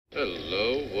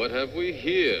Hello, what have we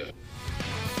here?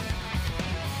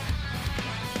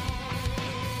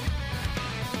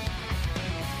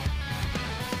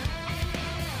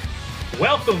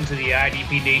 Welcome to the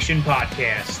IDP Nation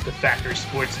podcast, the Factory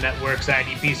Sports Network's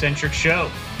IDP-centric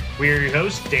show. We're your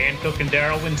hosts, Dan Cook and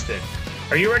Daryl Winston.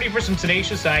 Are you ready for some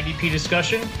tenacious IDP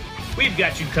discussion? We've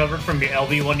got you covered from your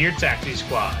LV1 to your taxi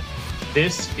squad.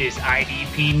 This is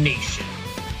IDP Nation.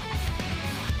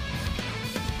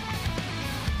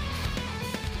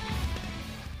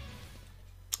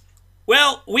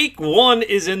 Well, week one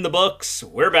is in the books.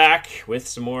 We're back with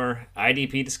some more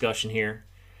IDP discussion here.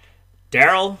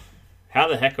 Daryl, how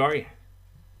the heck are you?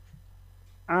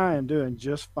 I am doing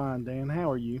just fine, Dan.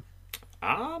 How are you?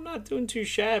 I'm not doing too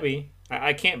shabby.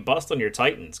 I can't bust on your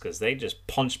Titans because they just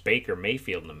punched Baker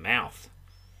Mayfield in the mouth.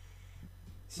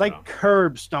 So. They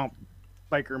curb stomped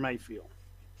Baker Mayfield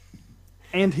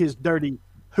and his dirty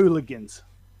hooligans.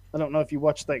 I don't know if you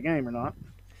watched that game or not.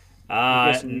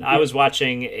 I was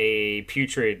watching a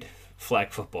putrid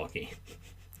flag football game.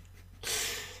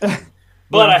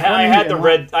 But I had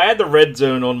the red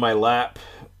zone on my lap,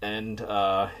 and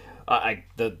the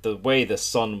way the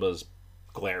sun was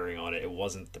glaring on it, it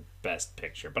wasn't the best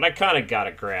picture. But I kind of got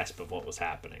a grasp of what was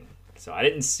happening, so I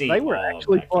didn't see. They were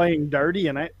actually playing dirty,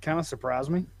 and that kind of surprised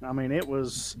me. I mean, it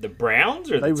was the Browns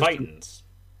or the Titans.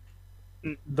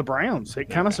 The Browns.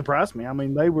 It kind of surprised me. I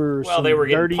mean, they were they were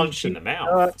getting punched in the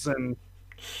mouth.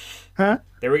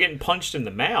 They were getting punched in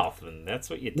the mouth, and that's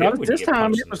what you do when you get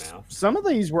punched in the mouth. Some of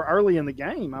these were early in the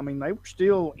game. I mean, they were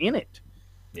still in it.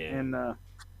 Yeah. And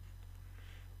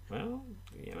well,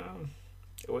 you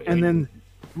know. And then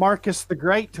Marcus the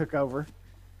Great took over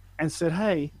and said,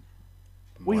 "Hey,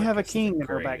 we have a king in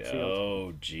our backfield."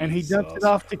 Oh, Jesus. And he dumped it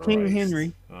off to King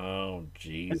Henry. Oh,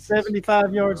 Jesus. And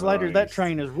 75 yards later, that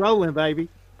train is rolling, baby.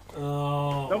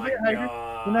 Oh, don't be a hater.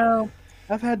 You know,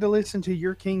 I've had to listen to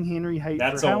your King Henry hate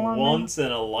That's for how a long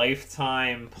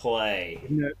once-in-a-lifetime play.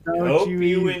 Hope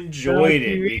you enjoyed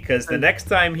it, because the next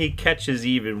time he catches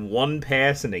even one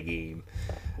pass in a game,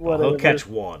 he'll catch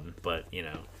one, but, you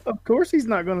know. Of course he's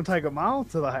not going to take a mile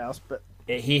to the house, but...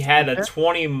 He had a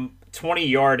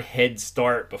 20-yard head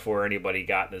start before anybody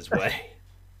got in his way.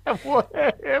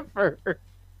 Whatever.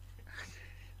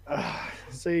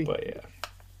 See, but yeah,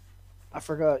 I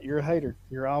forgot. You're a hater.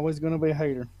 You're always going to be a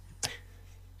hater.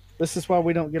 This is why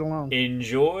we don't get along.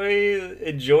 Enjoy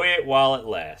it while it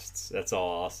lasts. That's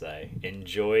all I'll say.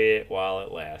 Enjoy it while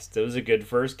it lasts. It was a good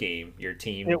first game. Your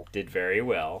team did very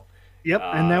well. Yep,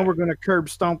 and now we're going to curb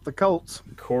stomp the Colts.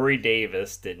 Corey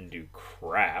Davis didn't do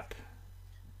crap.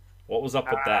 What was up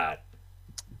with that?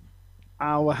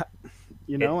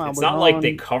 It's not like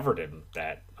they covered him.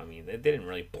 They didn't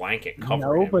really blanket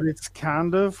cover him. No, but it's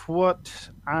kind of what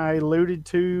I alluded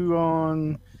to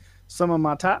on some of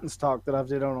my Titans talk that I've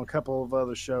did on a couple of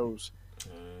other shows.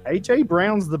 A.J.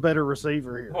 Brown's the better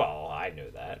receiver here. Well, I know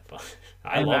that, but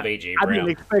I love A.J. Brown. I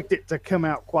didn't expect it to come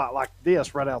out quite like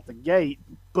this right out the gate,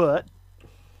 but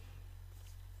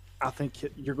I think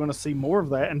you're going to see more of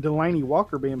that. And Delaney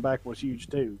Walker being back was huge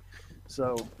too.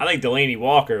 So I think Delaney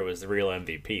Walker was the real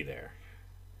MVP there.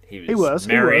 He was.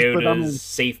 Mariota's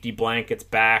safety blanket's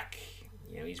back.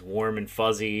 You know, he's warm and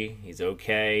fuzzy. He's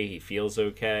okay. He feels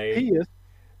okay. He is.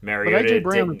 Mariota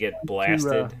didn't get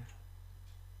blasted.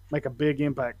 Make a big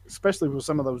impact, especially with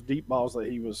some of those deep balls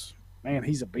that he was. Man,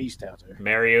 he's a beast out there.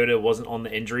 Mariota wasn't on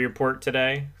the injury report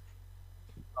today.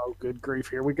 Oh, good grief!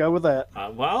 Here we go with that.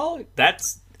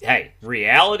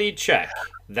 Reality check.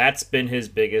 That's been his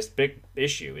big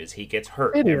issue is he gets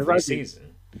hurt every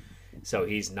season. So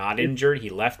he's not injured. He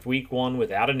left week one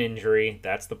without an injury.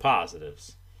 That's the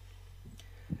positives.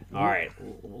 All right,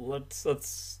 let's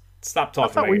stop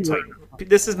talking about your Titans.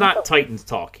 This is not Titans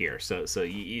talk here. So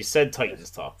you said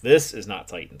Titans talk. This is not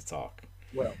Titans talk.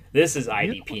 Well, this is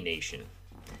IDP Nation.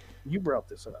 You brought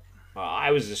this up.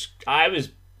 I was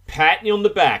patting you on the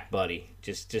back, buddy.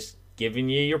 Just giving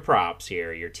you your props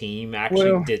here. Your team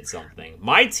actually did something.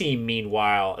 My team,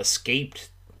 meanwhile, escaped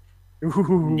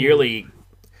nearly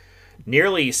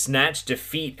snatched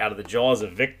defeat out of the jaws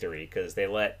of victory because they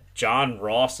let John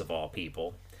Ross, of all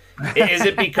people. Is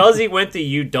it because he went to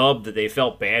UW that they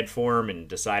felt bad for him and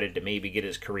decided to maybe get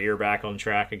his career back on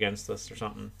track against us or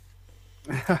something?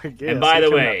 I guess. And by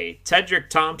the way, Tedrick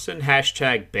Thompson,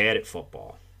 #bad at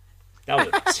football. That was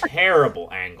a terrible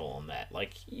angle on that.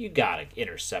 Like, you got to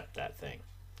intercept that thing.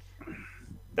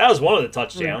 That was one of the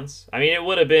touchdowns. I mean, it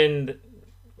would have been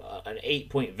an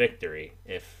 8-point victory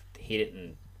if he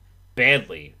didn't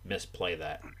badly misplay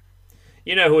that.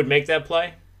 You know who would make that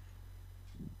play?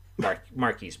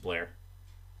 Marquise Blair.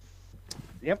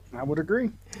 Yep, I would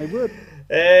agree. They would.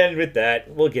 And with that,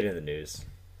 we'll get in the news.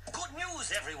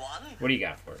 news, everyone. What do you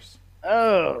got for us?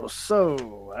 Oh,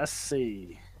 so let's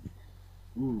see.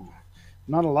 Ooh,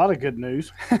 not a lot of good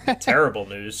news. Terrible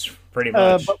news, pretty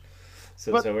much. But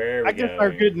so where are we I guess going?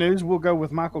 our good news, we'll go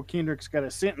with Michael Kendrick's got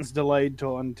a sentence delayed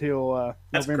until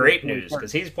That's November great 21st. news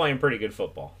because he's playing pretty good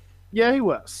football. Yeah, he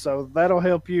was. So that'll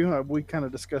help you. We kind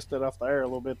of discussed that off the air a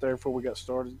little bit there before we got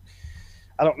started.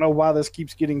 I don't know why this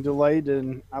keeps getting delayed,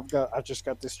 and I just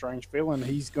got this strange feeling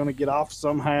he's going to get off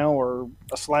somehow, or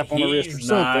a slap on the wrist or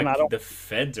something. The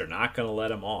feds are not going to let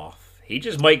him off. He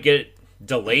just might get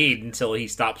delayed until he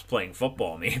stops playing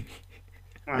football, maybe.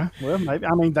 Well, maybe.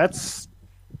 I mean, that's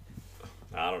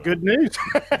good news.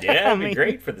 Yeah, it'd be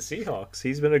great for the Seahawks.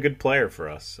 He's been a good player for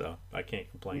us, so I can't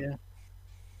complain. Yeah.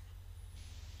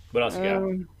 What else you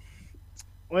got?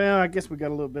 Well, I guess we got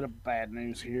a little bit of bad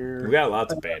news here. We got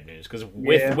lots of bad news because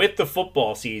with the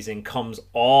football season comes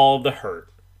all the hurt,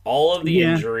 all of the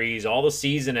injuries, all the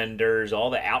season enders, all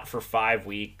the out for 5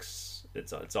 weeks.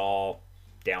 It's all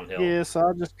downhill. Yeah, so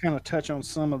I'll just kind of touch on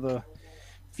some of the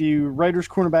few. Raiders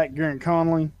cornerback Garrett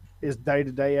Conley is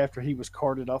day-to-day after he was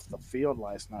carted off the field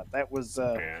last night. That was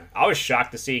I was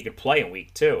shocked to see he could play in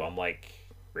week 2. I'm like,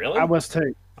 really? I was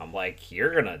too. I'm like,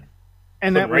 you're gonna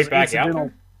and that right was back out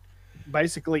there?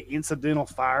 Basically incidental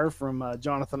fire from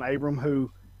Jonathan Abram,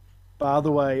 who, by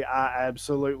the way, I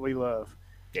absolutely love.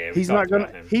 Yeah, he's not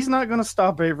gonna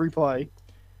stop every play.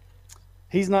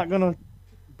 He's not gonna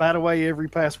bat away every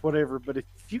pass, whatever. But if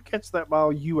you catch that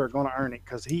ball, you are gonna earn it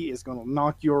because he is gonna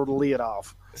knock your lid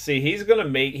off. See, he's gonna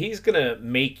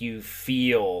make you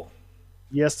feel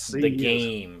the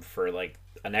game for like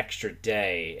an extra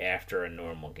day after a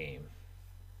normal game.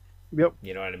 Yep.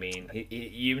 You know what I mean?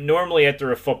 You normally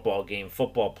after a football game,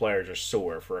 football players are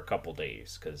sore for a couple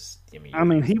days because I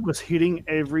mean, he was hitting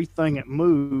everything that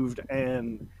moved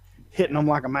and hitting them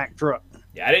like a Mack truck.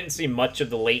 Yeah, I didn't see much of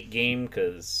the late game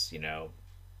because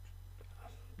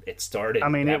it started. I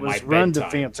mean, it was run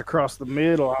defense across the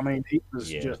middle. I mean, he was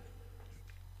just.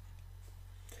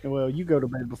 Well, you go to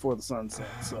bed before the sun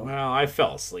sets. So. Well, I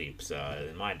fell asleep. So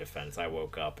in my defense, I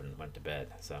woke up and went to bed.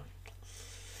 So.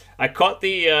 I caught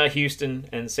the Houston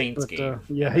and Saints game,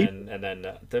 and then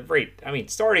the rate. I mean,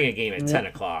 starting a game at 10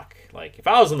 o'clock. Like, if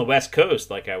I was on the West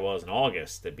Coast, like I was in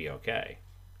August, that'd be okay.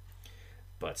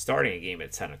 But starting a game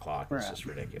at 10 o'clock is just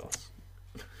ridiculous.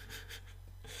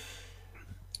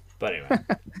 But anyway,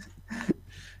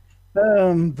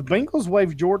 the Bengals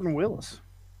waived Jordan Willis.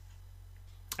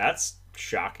 That's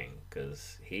shocking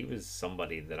because he was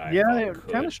somebody that I it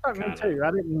kind of shocked me too. I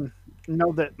didn't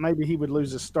know that maybe he would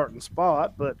lose his starting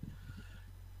spot, but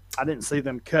I didn't see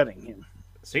them cutting him.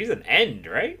 So he's an end,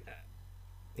 right?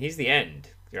 He's the end,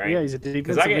 right? Yeah, he's a defensive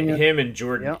because I get end. him and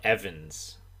Jordan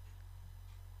Evans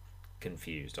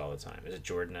confused all the time. Is it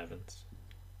Jordan Evans?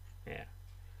 Yeah.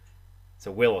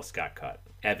 So Willis got cut.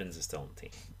 Evans is still on the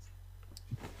team.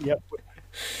 Yep.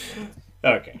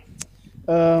 Okay.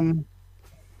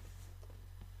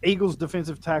 Eagles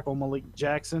defensive tackle Malik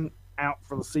Jackson out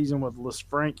for the season with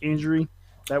Lisfranc injury.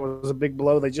 That was a big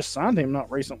blow. They just signed him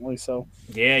not recently, so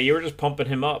yeah, you were just pumping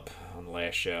him up on the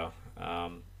last show.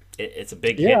 It's a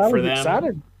big hit for them.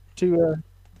 Excited to.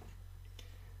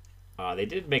 They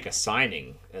did make a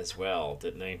signing as well,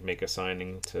 didn't they? Make a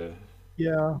signing to.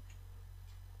 Yeah,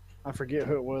 I forget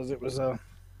who it was. It was a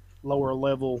lower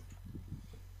level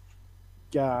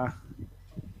guy.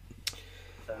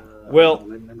 Well, I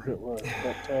don't remember who it was,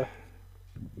 but,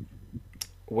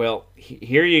 well,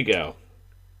 here you go.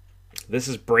 This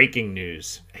is breaking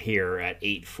news here at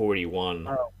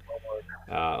 8:41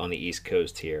 on the East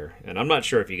Coast here, and I'm not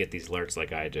sure if you get these alerts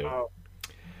like I do.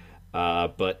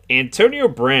 But Antonio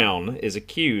Brown is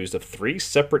accused of 3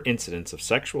 separate incidents of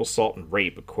sexual assault and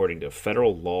rape, according to a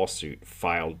federal lawsuit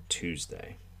filed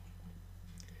Tuesday.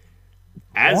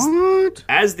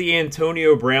 As the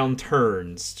Antonio Brown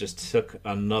turns just took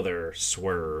another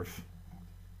swerve.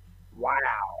 Wow.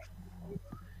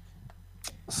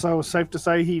 So safe to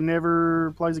say he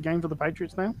never plays a game for the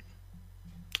Patriots now?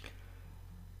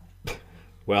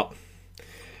 Well,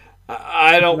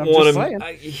 I don't want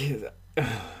to.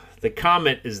 The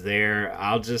comment is there.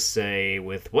 I'll just say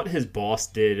with what his boss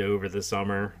did over the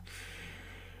summer,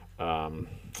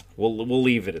 we'll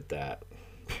leave it at that.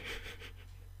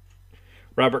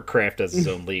 Robert Kraft has his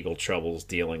own legal troubles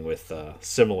dealing with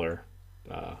similar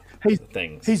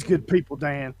things. He's good people,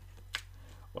 Dan.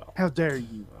 Well, how dare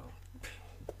you?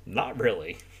 Not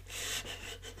really.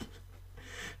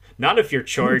 Not if you're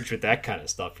charged with that kind of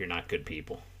stuff. You're not good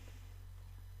people.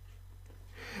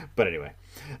 But anyway,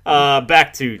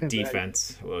 back to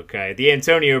defense. Okay, the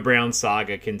Antonio Brown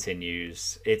saga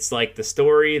continues. It's like the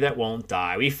story that won't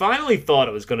die. We finally thought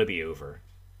it was going to be over.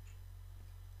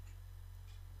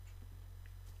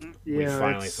 We Yeah,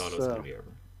 finally thought it was going to be over.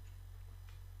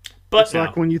 But it's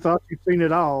like when you thought you'd seen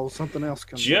it all, something else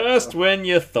comes just when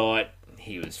you thought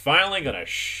he was finally going to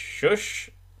shush,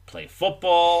 play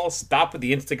football, stop with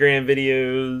the Instagram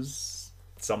videos,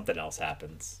 something else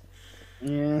happens.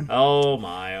 Yeah. Oh,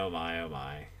 my, oh, my, oh,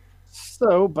 my.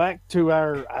 So, back to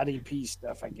our IDP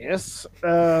stuff, I guess.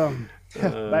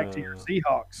 Back to your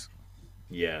Seahawks.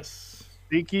 Yes.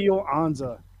 Ezekiel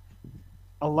Anza.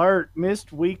 Alert,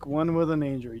 missed week 1 with an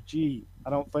injury. Gee, I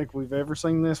don't think we've ever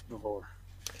seen this before.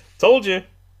 Told you.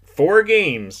 4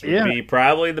 games would be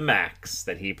probably the max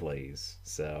that he plays.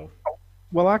 So,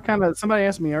 well, somebody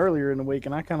asked me earlier in the week,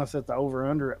 and I kind of set the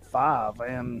over/under at 5,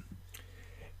 and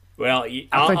well,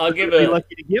 I'll give it.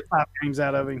 Lucky to get 5 games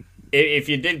out of him. If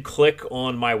you did click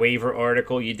on my waiver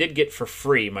article, you did get for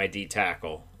free my D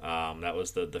tackle. That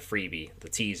was the freebie, the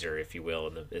teaser, if you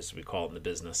will, as we call it in the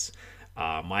business.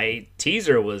 My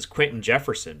teaser was Quentin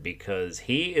Jefferson because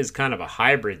he is kind of a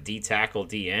hybrid D tackle,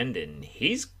 D end, and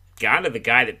he's kind of the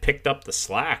guy that picked up the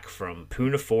slack from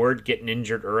Poona Ford getting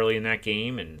injured early in that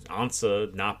game and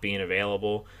Ansa not being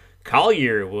available.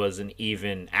 Collier wasn't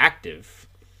even active.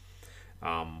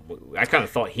 I kind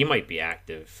of thought he might be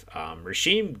active.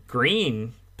 Rasheem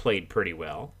Green played pretty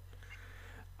well.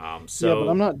 Yeah, but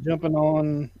I'm not jumping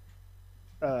on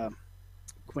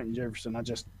Quentin Jefferson.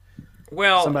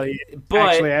 Somebody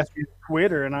actually asked me to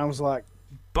Twitter, and I was like,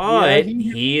 but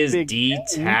he is D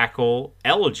tackle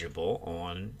eligible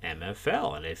on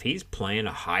MFL, and if he's playing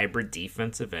a hybrid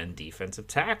defensive end, defensive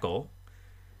tackle,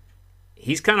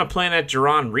 he's kind of playing that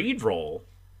Jerron Reed role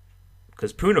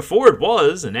because Poona Ford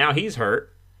was, and now he's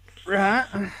hurt. Right.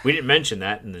 We didn't mention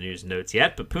that in the news notes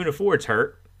yet, but Poona Ford's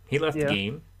hurt. He left the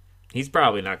game. He's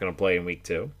probably not going to play in week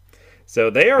 2. So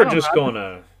they are just going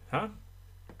to,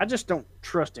 I just don't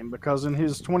trust him because in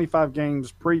his 25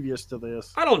 games previous to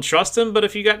this, I don't trust him. But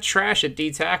if you got trash at D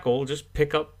tackle, just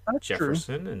pick up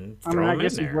Jefferson and throw him in there. I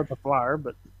guess he's worth a flyer,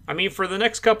 but I mean, for the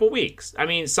next couple weeks. I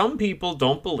mean, some people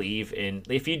don't believe in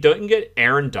if you don't get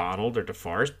Aaron Donald or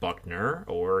DeForest Buckner,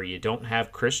 or you don't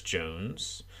have Chris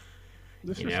Jones,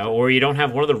 or you don't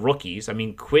have one of the rookies. I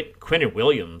mean, Quinton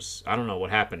Williams. I don't know what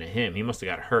happened to him. He must have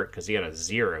got hurt because he had a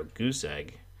 0 goose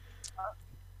egg.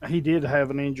 He did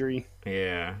have an injury.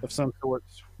 Yeah. Of some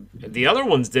sorts. The other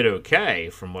ones did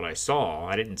okay from what I saw.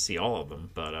 I didn't see all of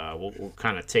them, but we'll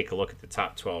kind of take a look at the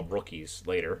top 12 rookies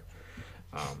later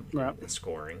in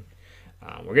scoring.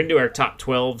 We're going to do our top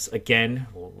 12s again.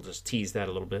 We'll just tease that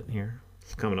a little bit here.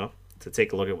 It's coming up to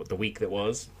take a look at what the week that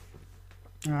was.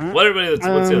 All right. What's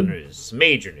the other news?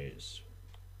 Major news.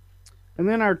 And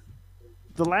then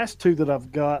the last 2 that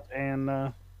I've got,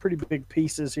 and pretty big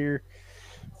pieces here.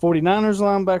 49ers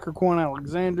linebacker Quan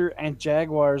Alexander and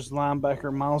Jaguars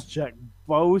linebacker Miles Jack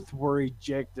both were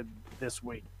ejected this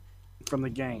week from the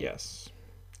game. Yes.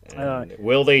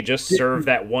 Will they just serve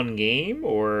that one game,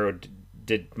 or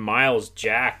did Miles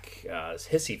Jack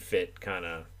hissy fit kind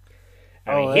of?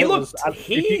 He looked.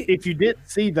 If you didn't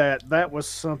see that, that was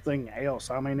something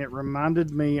else. I mean, it reminded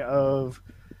me of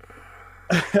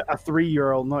a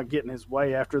 3-year-old not getting his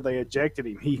way after they ejected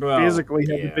him. He physically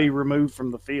had to be removed from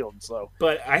the field.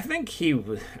 But I think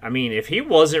if he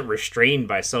wasn't restrained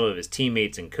by some of his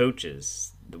teammates and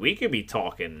coaches, we could be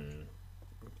talking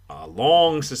a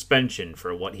long suspension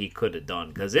for what he could have done,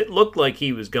 because it looked like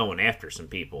he was going after some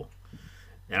people.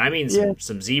 And I mean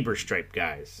some zebra stripe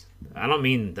guys. I don't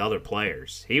mean the other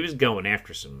players. He was going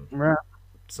after some refs.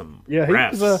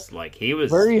 He was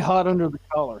very hot under the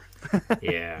collar.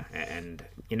 Yeah, and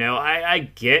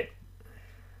I get,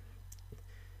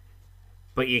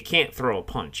 but you can't throw a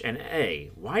punch. And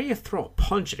why do you throw a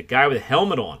punch at a guy with a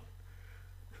helmet on?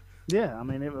 Yeah, I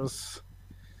mean, it was.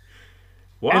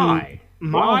 Why?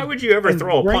 Why would you ever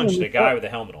throw a punch at a guy with a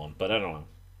helmet on? But I don't know.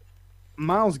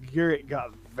 Myles Garrett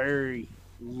got very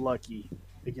lucky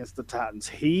against the Titans.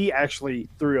 He actually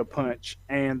threw a punch,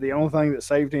 and the only thing that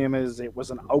saved him is it was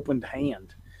an opened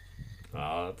hand.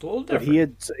 It's a little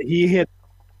different. He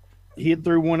had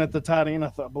threw one at the tight end. I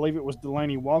believe it was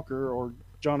Delaney Walker or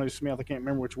John O. Smith. I can't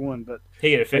remember which one, but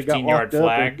he had a 15-yard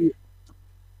flag,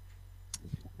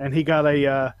 and he got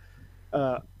a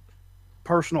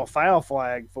personal foul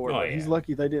flag for it. But he's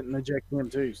lucky they didn't eject him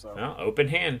too. So open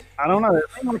hand. I don't know. It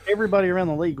seemed like everybody around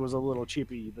the league was a little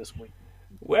chippy this week.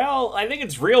 Well, I think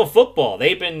it's real football.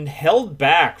 They've been held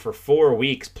back for 4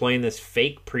 weeks playing this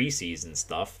fake preseason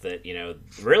stuff that,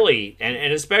 really, and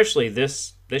especially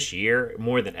this year,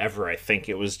 more than ever, I think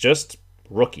it was just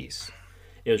rookies.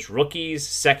 It was rookies,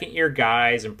 second-year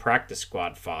guys, and practice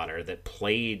squad fodder that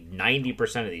played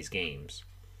 90% of these games.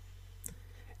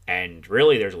 And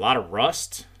really, there's a lot of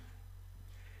rust.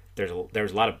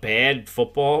 there's a lot of bad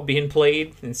football being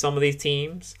played in some of these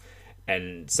teams,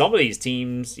 and some of these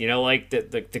teams, like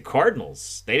the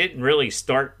Cardinals, they didn't really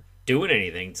start doing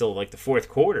anything until like the fourth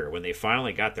quarter when they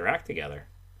finally got their act together.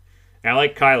 And I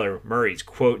like Kyler Murray's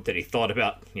quote that he thought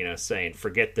about, saying,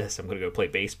 "Forget this, I'm going to go play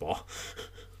baseball."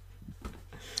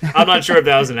 I'm not sure if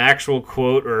that was an actual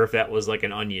quote or if that was like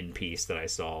an Onion piece that I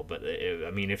saw, but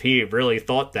if he really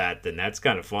thought that, then that's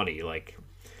kind of funny, like,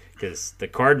 because the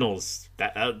Cardinals,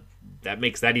 that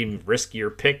makes that even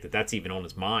riskier pick that's even on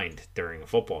his mind during a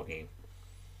football game.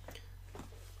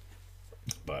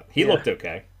 But he looked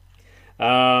okay.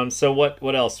 So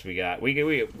what else we got?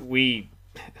 We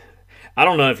I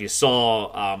don't know if you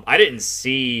saw. I didn't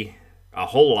see a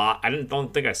whole lot.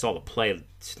 Don't think I saw the play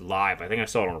live. I think I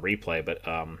saw it on a replay. But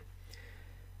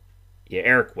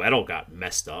Eric Weddle got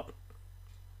messed up.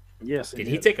 Yes. Did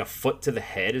he take a foot to the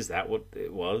head? Is that what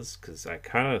it was? Because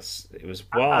it was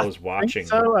while I was watching.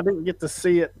 So I didn't get to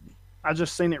see it. I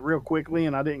just seen it real quickly,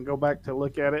 and I didn't go back to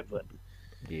look at it. But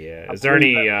yeah, is there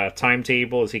any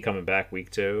timetable? Is he coming back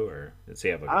week 2, or does he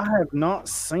have? I have not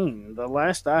seen. The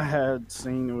last I had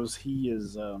seen was he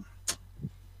was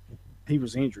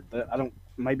injured.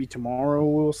 Maybe tomorrow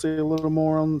we'll see a little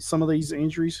more on some of these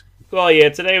injuries. Well, yeah,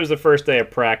 today was the first day of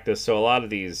practice, so a lot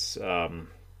of these.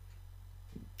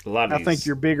 I think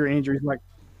your bigger injuries, like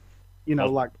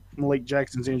like Malik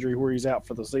Jackson's injury, where he's out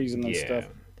for the season and stuff.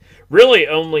 Really,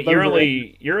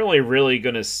 you're only really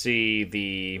going to see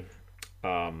the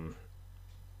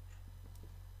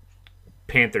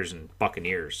Panthers and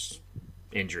Buccaneers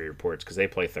injury reports because they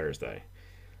play Thursday.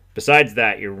 Besides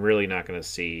that, you're really not going to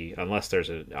see, unless there's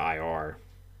an IR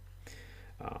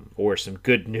or some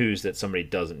good news that somebody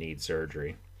doesn't need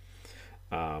surgery.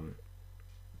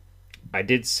 I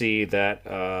did see that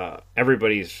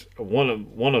one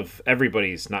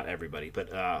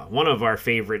of our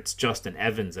favorites, Justin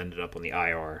Evans, ended up on the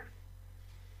IR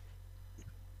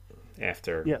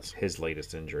after his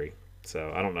latest injury.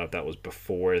 So I don't know if that was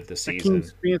before the season.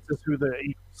 Akeem Smith is who the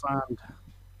Eagles signed,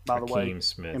 by the way,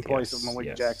 Smith, in place of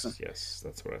Malik Jackson. Yes,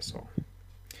 that's what I saw.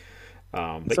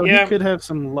 So he could have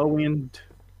some low end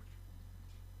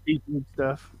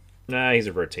stuff. Nah, he's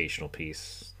a rotational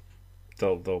piece.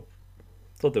 They'll do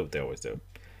what they always do.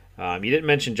 You didn't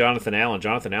mention Jonathan Allen.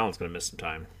 Jonathan Allen's going to miss some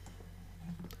time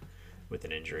with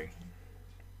an injury.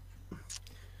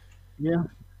 Yeah.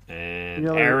 And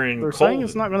Aaron they're Colvin. saying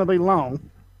it's not going to be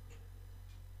long.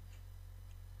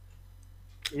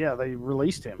 Yeah, they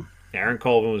released him. Aaron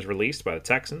Colvin was released by the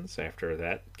Texans after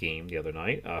that game the other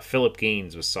night. Philip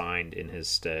Gaines was signed in his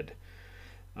stead.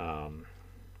 And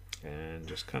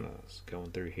just kind of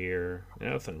going through here.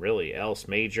 Nothing really else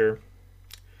major.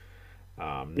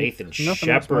 Nathan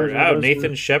Shepard.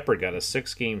 Nathan Shepard got a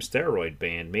 6-game steroid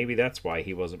ban. Maybe that's why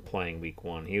he wasn't playing week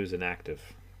 1. He was inactive.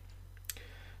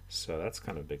 So that's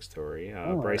kind of a big story.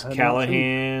 Bryce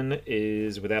Callahan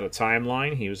is without a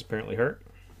timeline. He was apparently hurt.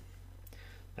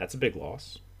 That's a big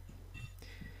loss.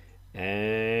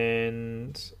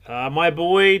 And my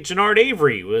boy Jannard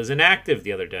Avery was inactive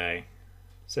the other day.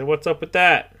 So what's up with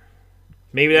that?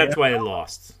 Maybe that's why they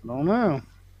lost. I don't know.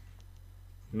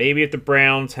 Maybe if the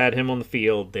Browns had him on the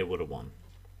field, they would have won.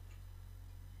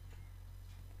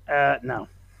 No.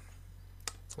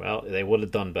 Well, they would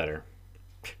have done better.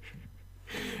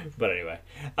 But anyway,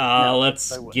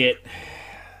 let's get...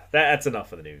 That's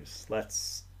enough of the news.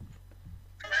 Let's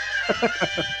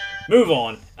move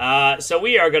on. So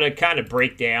we are going to kind of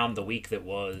break down the week that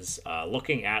was,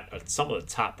 looking at some of the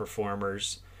top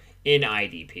performers in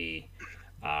IDP.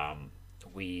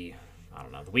 I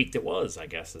don't know, the week that was, I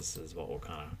guess this is what we'll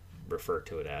kind of refer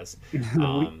to it as.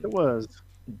 The week that was.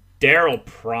 Daryl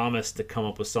promised to come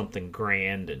up with something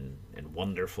grand and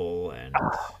wonderful. And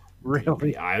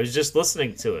really? I was just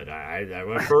listening to it. I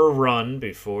went for a run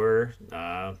before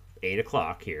 8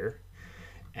 o'clock here.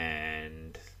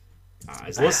 And I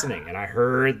was listening, and I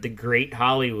heard the great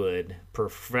Hollywood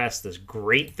profess this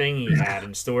great thing he had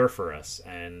in store for us.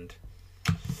 And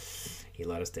he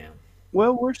let us down.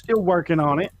 Well, we're still working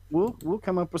on it. We'll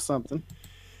come up with something.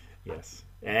 Yes,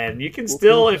 and you can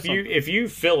still, if you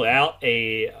fill out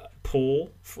a pool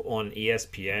on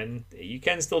ESPN, you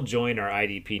can still join our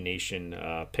IDP Nation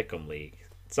Pick'em League.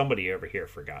 Somebody over here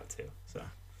forgot to, so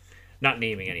not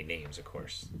naming any names, of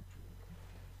course.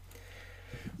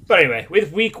 But anyway,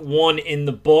 with week 1 in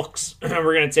the books,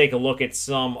 we're going to take a look at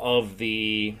some of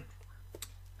the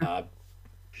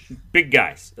big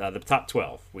guys, the top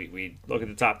 12. We look at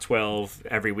the top 12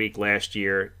 every week last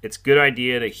year. It's a good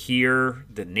idea to hear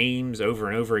the names over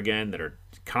and over again that are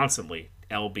constantly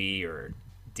LB or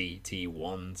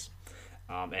DT1s.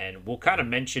 And we'll kind of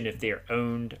mention if they're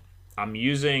owned. I'm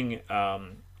using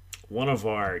one of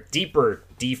our deeper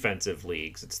defensive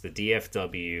leagues. It's the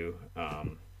DFW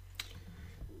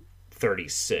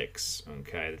 36.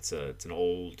 Okay, it's an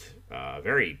old,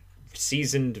 very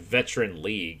seasoned veteran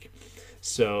league.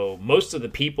 So most of the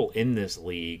people in this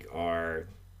league are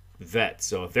vets.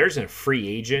 So if there's a free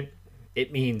agent,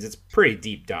 it means it's pretty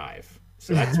deep dive.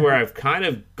 So that's where I've kind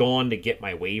of gone to get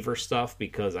my waiver stuff,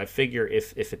 because I figure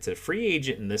if it's a free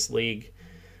agent in this league,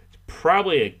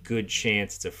 probably a good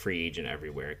chance it's a free agent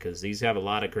everywhere, because these have a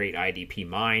lot of great IDP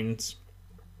minds,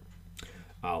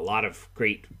 a lot of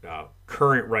great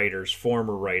current writers,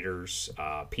 former writers,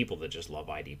 people that just love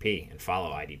IDP and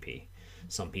follow IDP.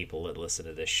 Some people that listen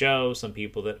to this show, some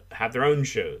people that have their own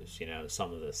shows,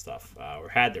 some of this stuff, or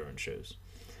had their own shows.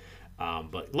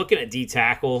 But looking at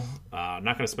D-tackle, I'm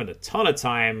not going to spend a ton of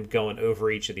time going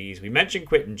over each of these. We mentioned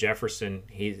Quentin Jefferson.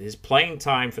 His playing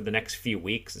time for the next few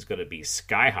weeks is going to be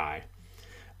sky high.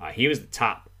 He was the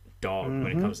top dog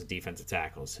when it comes to defensive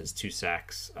tackles. His 2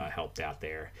 sacks helped out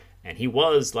there. And he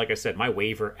was, like I said, my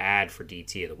waiver ad for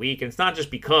DT of the week. And it's not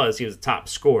just because he was the top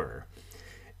scorer.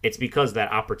 It's because of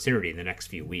that opportunity in the next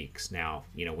few weeks. Now,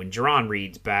 when Jerron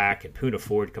Reed's back and Poona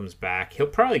Ford comes back, he'll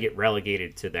probably get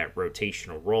relegated to that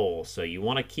rotational role. So you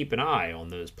want to keep an eye on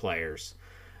those players,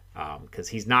 because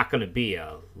he's not going to be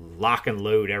a lock and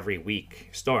load every week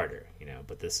starter.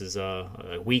 But this is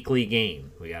a weekly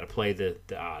game. We got to play the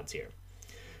odds here.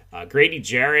 Grady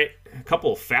Jarrett, a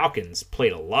couple of Falcons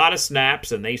played a lot of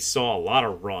snaps, and they saw a lot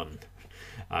of run.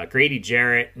 Grady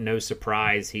Jarrett, no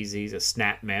surprise, he's a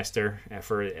snap master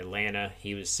for Atlanta.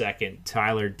 He was second.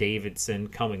 Tyler Davidson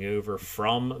coming over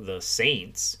from the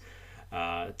Saints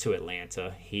to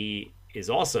Atlanta. He is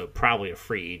also probably a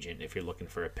free agent if you're looking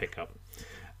for a pickup.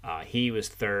 He was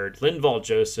third. Linval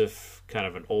Joseph, kind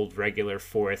of an old regular,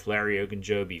 fourth. Larry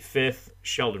Ogunjobi, fifth.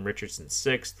 Sheldon Richardson,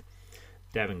 sixth.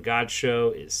 Devin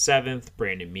Godchaux is seventh.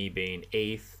 Brandon Mebane,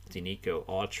 eighth. Danico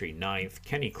Autry, ninth.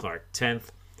 Kenny Clark, 10th.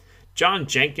 John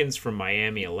Jenkins from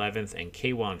Miami, 11th, and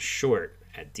K'Wan Short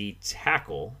at D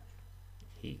tackle.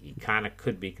 He kind of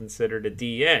could be considered a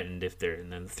D end if they're in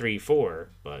the 3-4,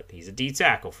 but he's a D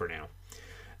tackle for now.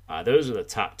 Those are the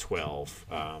top 12.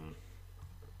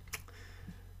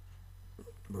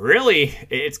 Really,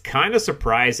 it's kind of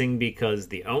surprising, because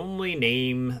the only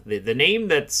name, the name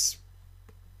that's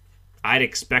I'd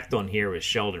expect on here was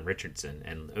Sheldon Richardson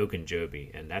and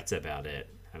Ogunjobi, and that's about it.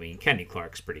 I mean, Kenny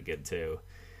Clark's pretty good too.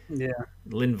 Yeah.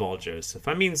 Linval Joseph.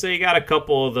 I mean, so you got a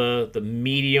couple of the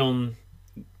medium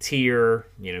tier,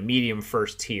 medium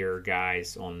first tier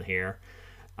guys on here.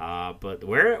 But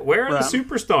where are the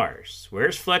superstars?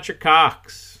 Where's Fletcher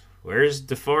Cox? Where's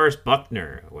DeForest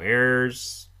Buckner?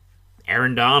 Where's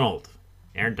Aaron Donald?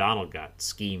 Aaron Donald got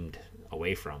schemed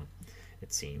away from,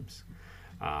 it seems.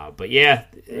 But yeah,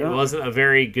 it wasn't a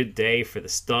very good day for the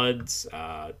studs.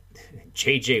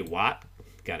 J.J. Watt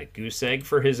got a goose egg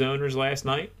for his owners last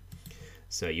night.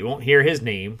 So you won't hear his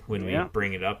name when we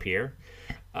bring it up here.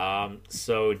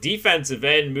 So defensive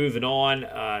end, moving on.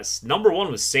 Number 1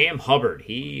 was Sam Hubbard.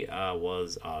 He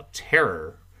was a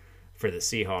terror for the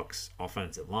Seahawks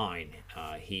offensive line.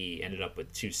 He ended up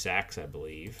with 2 sacks, I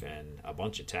believe, and a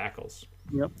bunch of tackles.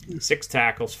 Yep. 6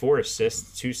 tackles, 4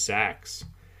 assists, 2 sacks.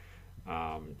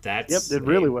 Did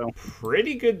really well.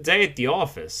 Pretty good day at the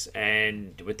office,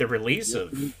 and with the release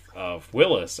of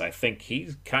Willis, I think he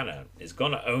kind of is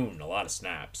going to own a lot of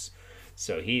snaps.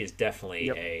 So he is definitely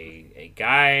a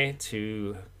guy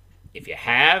to, if you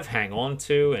have, hang on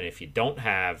to, and if you don't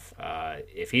have,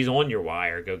 if he's on your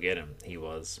wire, go get him. He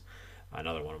was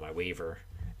another one of my waiver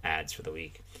ads for the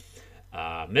week.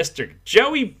 Mr.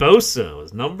 Joey Bosa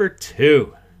was number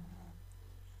 2,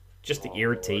 just to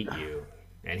irritate you.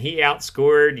 And he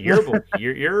outscored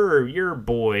your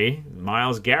boy,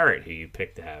 Myles Garrett, who you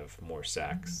picked to have more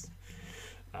sacks.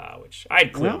 Which I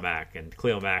had Khalil Mack, and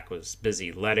Khalil Mack was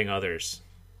busy letting others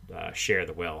share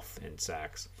the wealth in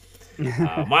sacks.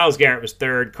 Myles Garrett was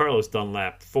 3rd. Carlos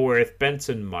Dunlap, 4th.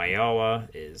 Benson Mayowa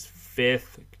is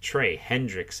 5th. Trey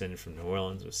Hendrickson from New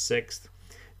Orleans was 6th.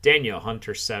 Daniel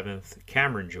Hunter, 7th.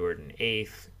 Cameron Jordan,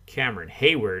 8th. Cameron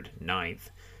Hayward, 9th.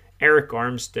 Eric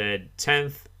Armstead,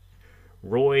 10th.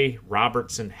 Roy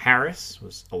Robertson Harris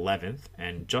was 11th,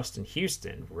 and Justin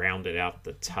Houston rounded out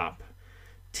the top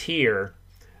tier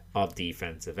of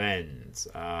defensive ends.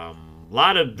 A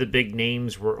lot of the big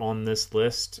names were on this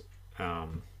list.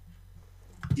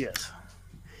 Yes.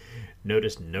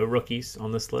 Notice no rookies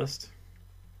on this list.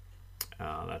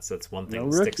 That's one thing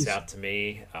that sticks out to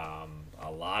me.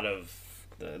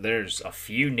 There's a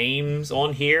few names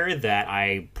on here that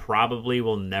I probably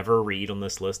will never read on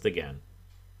this list again.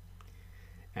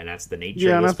 And that's the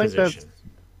nature of this position.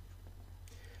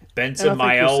 Benson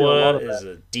Mayowa is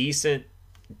a decent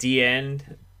D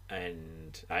end,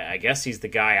 and I guess he's the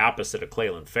guy opposite of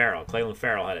Clelin Ferrell. Clelin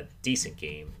Ferrell had a decent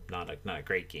game, not a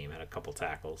great game, had a couple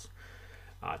tackles.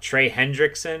 Trey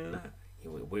Hendrickson,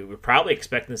 we were probably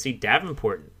expecting to see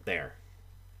Davenport there,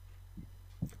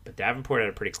 but Davenport had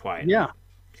a pretty quiet. Yeah.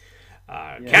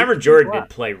 Cameron Jordan did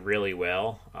play really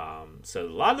well. So a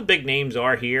lot of the big names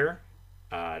are here,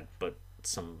 but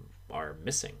some are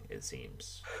missing, it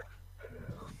seems.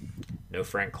 No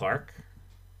Frank Clark.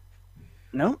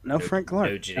 No Frank Clark.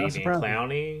 No Jadeveon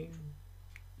Clowney.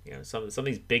 Some of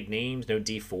these big names. No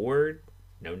D Ford.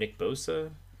 No Nick Bosa.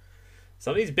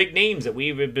 Some of these big names that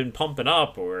we've been pumping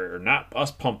up, or not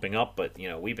us pumping up, but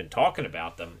we've been talking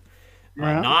about them.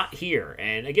 Not here.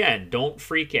 And again, don't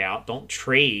freak out. Don't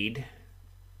trade.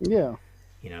 Yeah.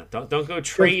 Don't go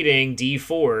trading D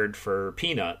Ford for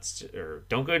peanuts, or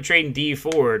don't go trading D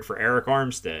Ford for Eric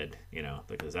Armstead,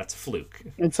 because that's a fluke.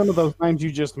 And some of those names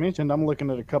you just mentioned, I'm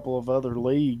looking at a couple of other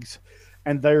leagues,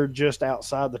 and they're just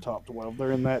outside the top 12.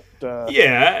 They're in that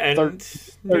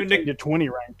 13 to 20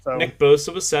 range. So. Nick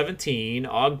Bosa was 17,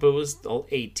 Ogba was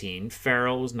 18,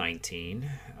 Farrell was 19.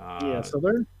 So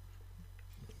they're.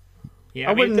 Yeah,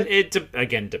 I mean, it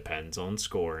again depends on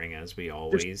scoring, as we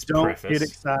always preface. Don't get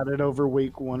excited over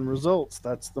week 1 results.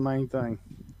 That's the main thing.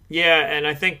 Yeah, and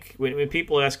I think when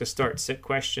people ask us start-sit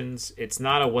questions, it's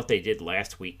not a what they did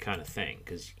last week kind of thing,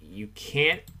 because you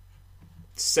can't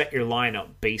set your lineup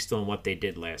based on what they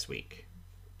did last week.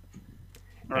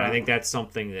 And I think that's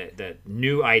something that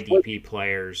new IDP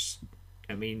players,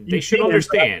 they should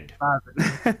understand.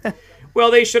 Well,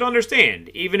 they should understand,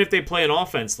 even if they play in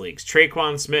offense leagues.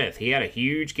 Traquan Smith, he had a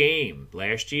huge game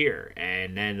last year,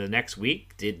 and then the next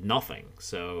week did nothing.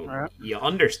 So you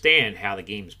understand how the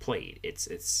game's played.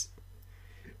 It's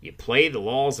you play the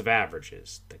laws of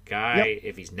averages. The guy,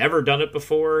 if he's never done it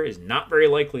before, is not very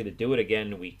likely to do it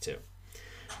again in week 2.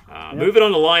 Moving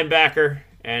on to linebacker,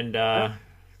 and I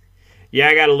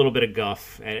got a little bit of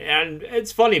guff. And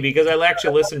it's funny because I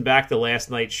actually listened back to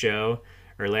last week's show,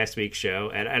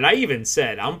 and I even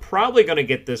said, I'm probably going to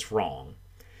get this wrong.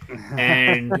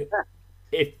 And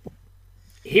if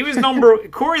he was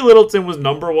Corey Littleton was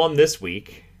number 1 this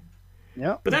week.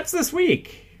 Yeah. But that's this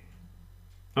week.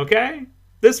 Okay?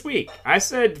 This week. I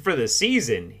said for the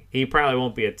season, he probably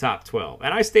won't be a top 12.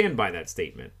 And I stand by that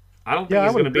statement. I don't think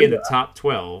he's going to be in the top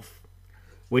 12,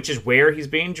 which is where he's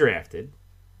being drafted.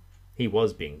 He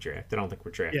was being drafted. I don't think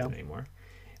we're drafted anymore.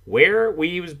 Where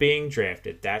he was being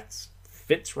drafted, that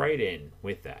fits right in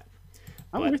with that.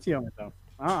 I'm with you on it, though.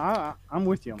 I'm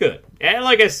with you on Good. And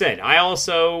like I said, I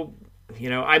also,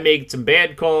 I made some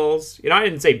bad calls. I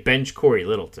didn't say bench Corey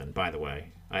Littleton, by the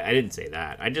way. I didn't say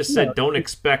that. I just said don't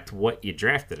expect what you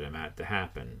drafted him at to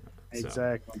happen.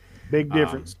 Exactly. Big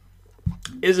difference.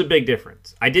 Is a big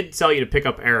difference. I did tell you to pick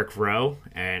up Eric Rowe,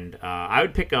 and I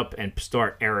would pick up and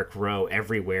start Eric Rowe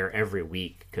everywhere, every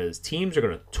week, because teams are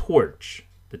going to torch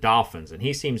the Dolphins, and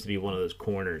he seems to be one of those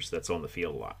corners that's on the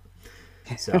field a lot.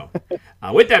 So,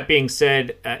 with that being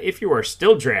said, if you are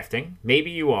still drafting,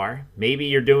 maybe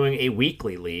you're doing a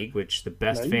weekly league, which the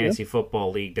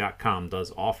bestfantasyfootballleague.com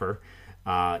does offer.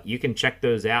 You can check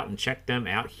those out and check them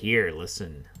out here.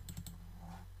 Listen.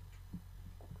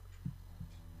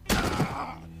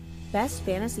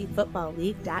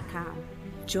 bestfantasyfootballleague.com.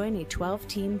 Join a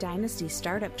 12-team dynasty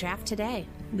startup draft today.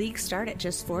 Leagues start at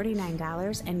just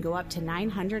 $49 and go up to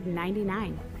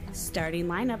 $999. Starting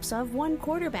lineups of 1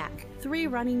 quarterback, 3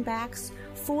 running backs,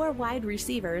 4 wide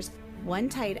receivers, 1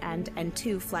 tight end, and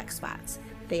 2 flex spots.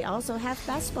 They also have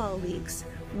best ball leagues,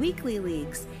 weekly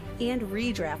leagues, and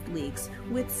redraft leagues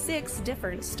with 6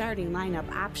 different starting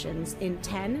lineup options in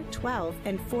 10, 12,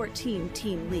 and 14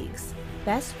 team leagues.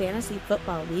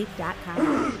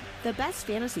 bestfantasyfootballleague.com. The best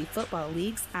fantasy football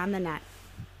leagues on the net.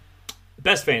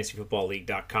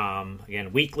 bestfantasyfootballleague.com.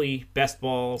 Again, weekly best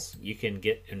balls. You can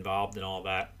get involved in all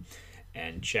that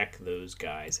and check those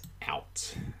guys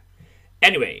out.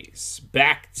 Anyways,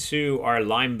 back to our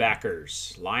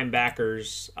linebackers.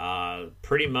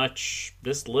 Pretty much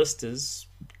this list is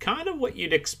kind of what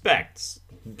you'd expect.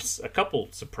 A couple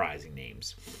surprising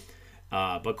names.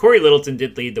 But Corey Littleton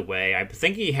did lead the way. I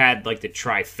think he had like the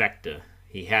trifecta.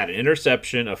 He had an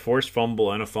interception, a forced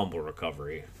fumble, and a fumble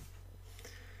recovery.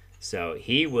 So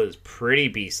he was pretty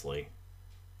beastly.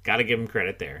 Got to give him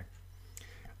credit there.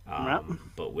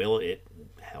 But will it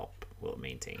help? Will it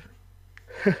maintain?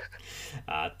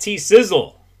 T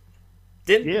Sizzle.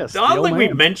 I don't think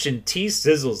we mentioned T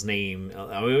Sizzle's name.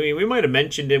 I mean, we might have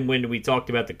mentioned him when we talked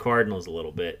about the Cardinals a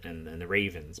little bit and the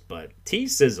Ravens. But T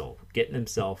Sizzle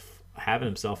having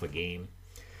himself a game.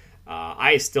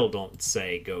 I still don't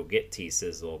say go get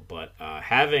T-Sizzle, but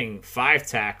having 5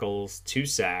 tackles, 2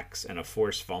 sacks, and a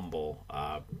forced fumble,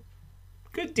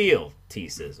 good deal,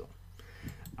 T-Sizzle.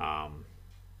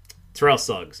 Terrell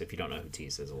Suggs, if you don't know who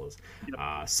T-Sizzle is.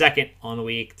 Second on the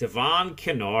week, Devon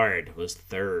Kennard was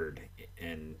third,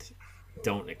 and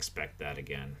don't expect that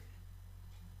again.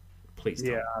 Please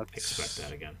don't expect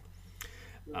that again.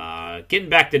 Getting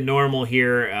back to normal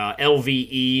here,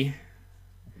 LVE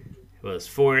was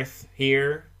fourth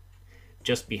here,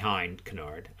 just behind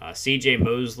Kennard. CJ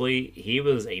Mosley, he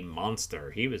was a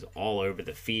monster. He was all over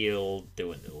the field,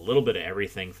 doing a little bit of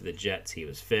everything for the Jets. He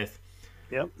was fifth.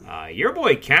 Yep. Your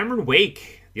boy Cameron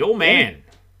Wake, the old man,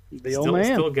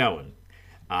 still going.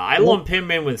 I lump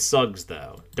him in with Suggs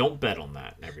though. Don't bet on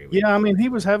that every week. Yeah, I mean he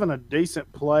was having a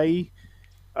decent play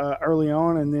early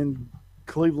on, and then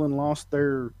Cleveland lost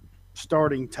their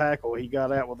starting tackle. He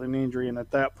got out with an injury, and at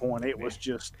that point it was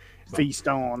just feast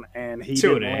on. And he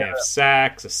 2.5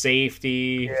 sacks, a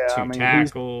safety, 2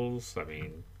 tackles.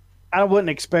 I wouldn't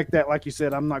expect that. Like you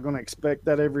said, I'm not going to expect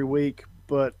that every week,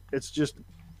 but it's just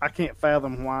I can't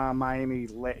fathom why Miami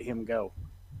let him go,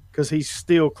 because he's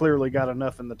still clearly got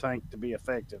enough in the tank to be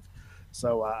effective.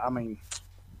 So,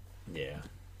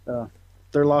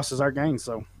 their loss is our gain,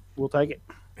 so we'll take it.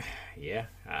 Yeah,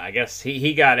 I guess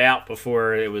he got out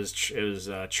before it was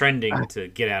trending to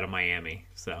get out of Miami.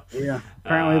 So yeah,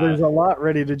 apparently there's a lot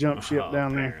ready to jump ship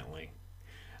down there. Apparently,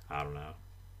 I don't know.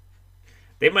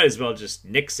 They might as well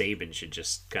Nick Saban should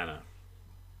just kind of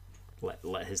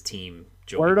let his team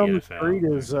join Word the on NFL. the street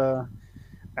is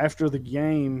after the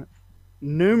game,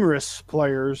 numerous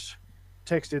players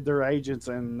texted their agents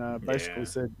and basically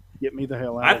said, "Get me the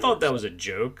hell out." I thought that was a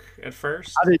joke at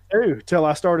first. I did too, till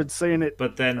I started seeing it.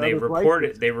 But then they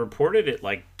reported it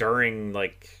like during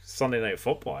Sunday Night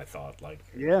Football. I thought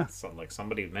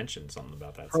somebody mentioned something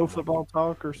about that. Pro Football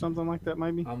Talk or something like that,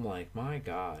 maybe. I'm like, my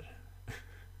God.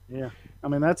 Yeah, I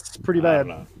mean that's pretty bad.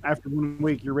 After 1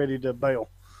 week, you're ready to bail.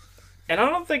 And I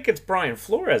don't think it's Brian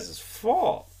Flores'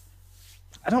 fault.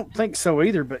 I don't think so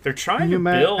either. But they're trying to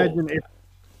build.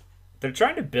 They're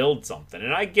trying to build something,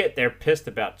 and I get they're pissed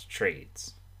about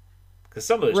trades because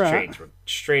some of those trades were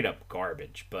straight up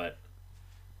garbage.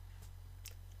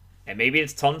 And maybe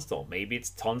it's Tunstall. Maybe it's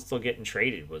Tunstall getting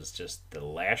traded was just the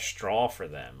last straw for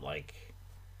them.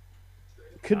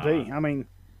 Could be. I mean,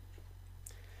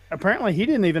 apparently he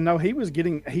didn't even know he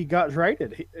got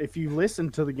traded. If you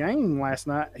listened to the game last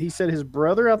night, he said his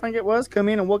brother, I think it was, come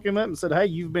in and woke him up and said, "Hey,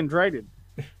 you've been traded."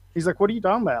 He's like, "What are you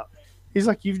talking about?" He's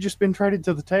like, "You've just been traded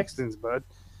to the Texans, bud."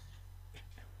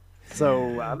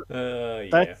 So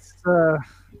that's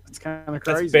kind of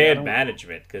crazy. That's bad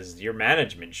management, because your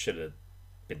management should have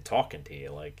been talking to you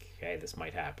like, "Hey, this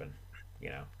might happen."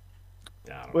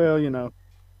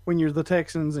 When you're the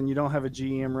Texans and you don't have a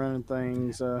GM running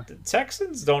things, the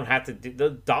Texans don't have to.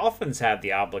 The Dolphins have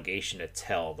the obligation to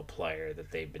tell the player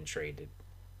that they've been traded.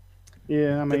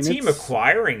 Yeah, I mean, the team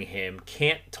acquiring him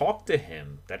can't talk to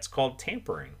him. That's called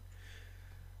tampering.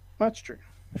 That's true.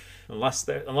 Unless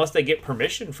they get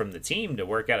permission from the team to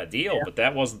work out a deal, but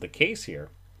that wasn't the case here.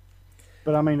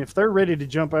 But I mean, if they're ready to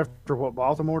jump after what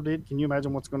Baltimore did, can you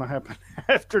imagine what's going to happen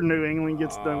after New England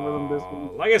gets done with them this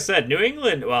week? Like I said, New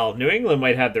England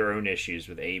might have their own issues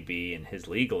with AB and his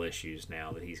legal issues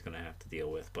now that he's going to have to deal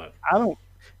with. But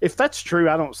if that's true,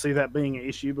 I don't see that being an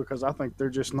issue, because I think they're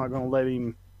just not going to let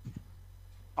him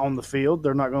on the field.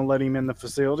 They're not going to let him in the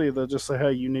facility. They'll just say,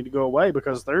 "Hey, you need to go away,"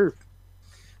 because they're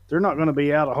not going to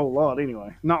be out a whole lot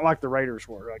anyway. Not like the Raiders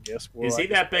were, I guess. Is he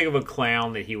that big of a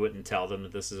clown that he wouldn't tell them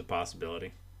that this is a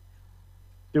possibility?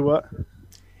 Do what?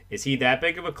 Is he that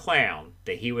big of a clown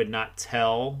that he would not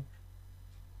tell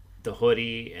the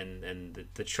hoodie and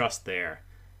the trust there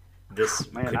this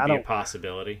could be a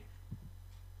possibility?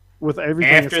 With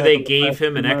everything after they gave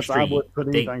him an extra,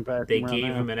 they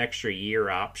gave him an extra year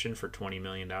option for $20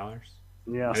 million.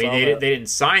 Yeah, I mean they didn't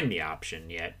sign the option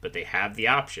yet, but they have the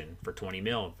option for $20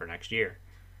 million for next year.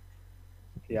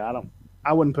 Yeah,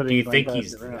 I wouldn't put anything. Do you think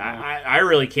he's? I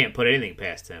really can't put anything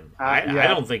past him. I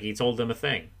don't think he told them a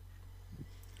thing.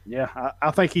 Yeah, I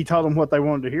think he told them what they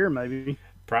wanted to hear. Maybe.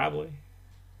 Probably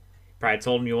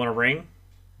told him, "You want a ring?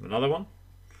 Another one?"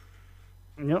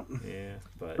 Yep. Yeah,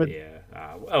 but yeah.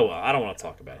 I don't want to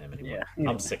talk about him anymore. Yeah,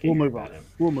 I'm sick of hearing about him.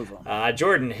 We'll move on.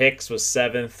 Jordan Hicks was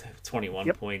 7th,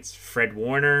 21 points. Fred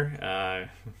Warner,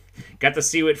 got to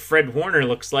see what Fred Warner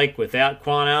looks like without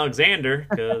Quan Alexander,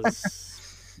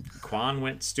 because Quan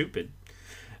went stupid.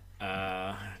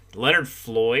 Leonard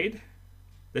Floyd,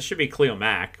 this should be Khalil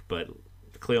Mack, but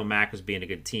Khalil Mack was being a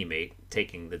good teammate,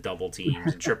 taking the double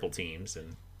teams and triple teams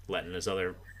and letting his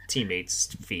other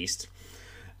teammates feast.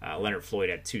 Leonard Floyd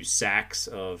had 2 sacks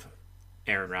of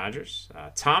Aaron Rodgers.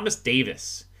 Thomas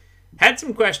Davis had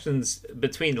some questions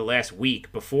between the last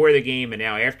week, before the game and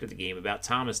now after the game, about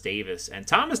Thomas Davis. And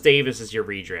Thomas Davis is your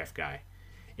redraft guy.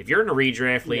 If you're in a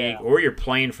redraft league or you're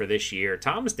playing for this year,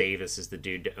 Thomas Davis is the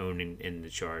dude to own in the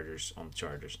Chargers, on the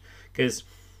Chargers. Because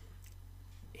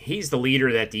he's the leader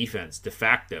of that defense, de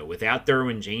facto. Without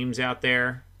Derwin James out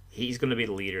there, he's going to be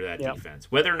the leader of that defense.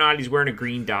 Whether or not he's wearing a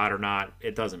green dot or not,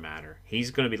 it doesn't matter.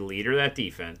 He's going to be the leader of that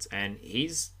defense, and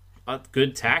he's a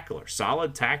good tackler,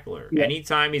 solid tackler.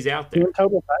 Anytime he's out there,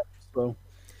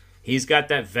 he's got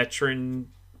that veteran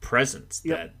presence.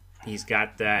 That he's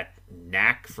got that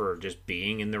knack for just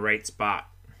being in the right spot.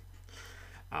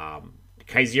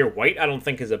 Kaiser White, I don't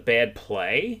think is a bad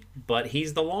play, but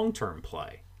he's the long-term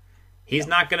play. He's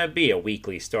not going to be a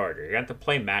weekly starter. You're going to have to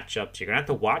play matchups. You're going to have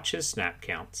to watch his snap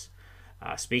counts.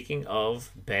 Speaking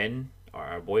of Ben,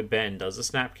 our boy Ben does the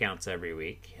snap counts every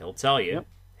week. He'll tell you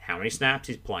how many snaps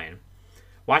he's playing.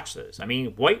 Watch those. I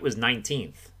mean, White was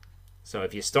 19th. So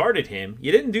if you started him,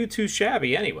 you didn't do too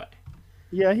shabby anyway.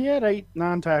 Yeah, he had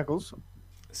 9 tackles.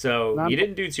 So you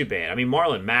didn't do too bad. I mean,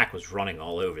 Marlon Mack was running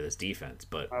all over this defense.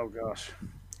 But oh, gosh.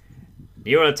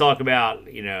 You want to talk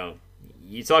about,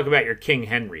 you talk about your King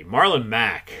Henry. Marlon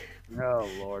Mack. Oh,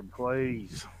 Lord,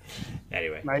 please.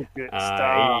 Anyway, make it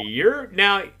stop.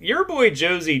 Your boy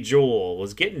Josie Jewell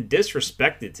was getting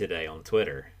disrespected today on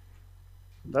Twitter.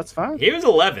 That's fine. He was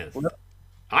 11th.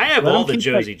 I have all the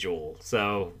Josie Jewell,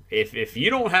 so if you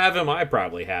don't have him, I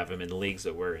probably have him in the leagues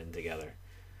that we're in together.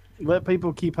 Let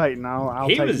people keep hating. I'll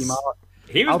take him out.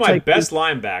 He was my best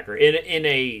linebacker in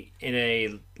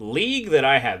a league that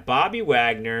I have. Bobby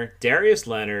Wagner, Darius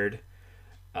Leonard,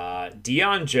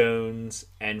 Deion Jones,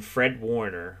 and Fred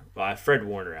Warner. Well, Fred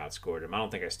Warner outscored him. I don't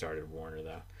think I started Warner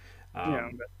though.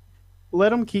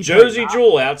 Let him keep. Josie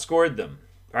Jewell outscored them.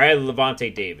 I had Levante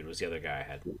David was the other guy I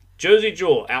had. Josie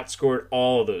Jewell outscored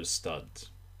all of those studs.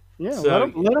 Yeah,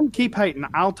 so, let him keep hating.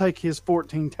 I'll take his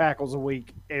 14 tackles a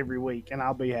week every week, and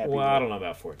I'll be happy. Well, I don't know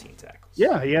about 14 tackles.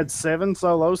 Yeah, he had 7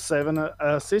 solos, 7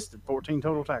 assisted, 14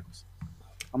 total tackles.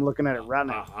 I'm looking at it right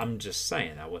now. I'm just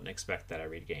saying, I wouldn't expect that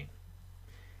every game.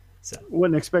 So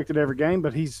wouldn't expect it every game,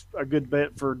 but he's a good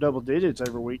bet for double digits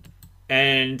every week.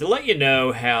 And to let you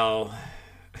know how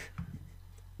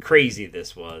crazy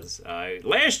this was,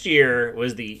 last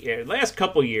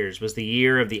couple years was the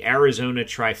year of the Arizona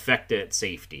trifecta at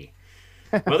safety.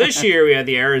 Well, this year we had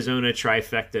the Arizona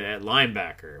trifecta at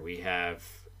linebacker. We have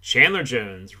Chandler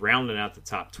Jones rounding out the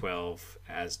top 12,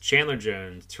 as Chandler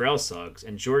Jones, Terrell Suggs,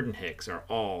 and Jordan Hicks are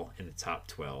all in the top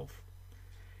 12,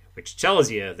 which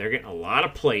tells you they're getting a lot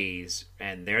of plays,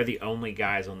 and they're the only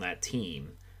guys on that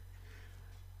team,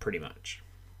 pretty much.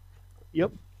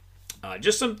 Yep.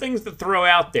 Just some things to throw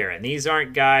out there, and these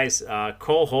aren't guys.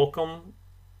 Cole Holcomb,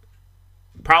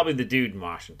 probably the dude in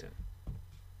Washington.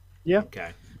 Yeah.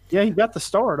 Okay. Yeah, he got the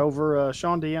start over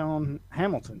Sean Dion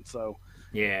Hamilton. So.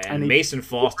 Yeah, and Mason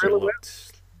Foster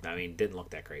didn't look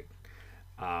that great.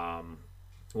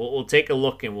 We'll take a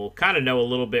look, and we'll kind of know a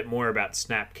little bit more about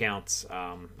snap counts.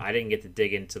 I didn't get to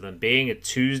dig into them. Being a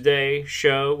Tuesday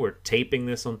show, we're taping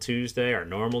this on Tuesday. Our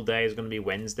normal day is going to be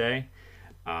Wednesday.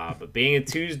 But being a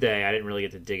Tuesday, I didn't really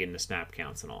get to dig into snap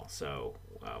counts and all. So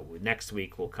next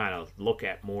week, we'll kind of look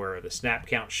at more of the snap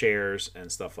count shares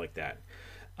and stuff like that.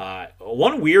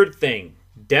 One weird thing,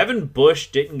 Devin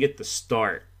Bush didn't get the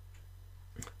start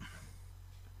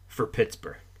for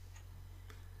Pittsburgh.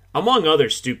 Among other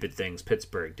stupid things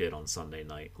Pittsburgh did on Sunday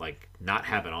night, like not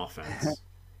have an offense.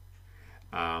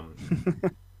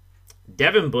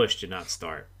 Devin Bush did not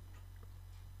start.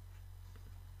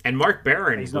 And Mark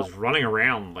Barron was running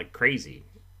around like crazy.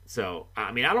 So,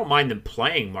 I mean, I don't mind them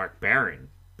playing Mark Barron,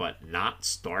 but not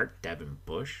start Devin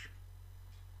Bush?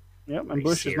 Yep, and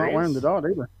Bush is not wearing the dot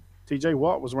either. TJ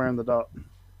Watt was wearing the dot.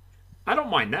 I don't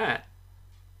mind that.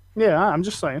 Yeah, I'm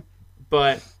just saying.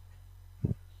 But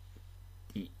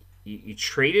you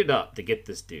traded up to get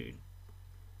this dude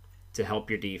to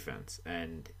help your defense.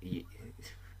 And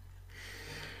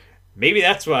maybe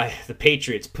that's why the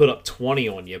Patriots put up 20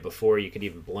 on you before you could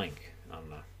even blink. I don't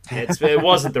know. It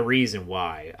wasn't the reason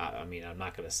why. I mean, I'm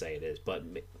not going to say it is, but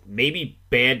maybe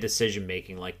bad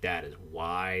decision-making like that is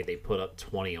why they put up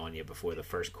 20 on you before the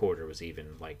first quarter was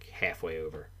even like halfway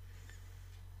over.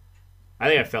 I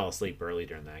think I fell asleep early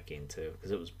during that game, too,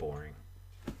 because it was boring.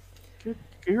 Good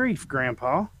grief,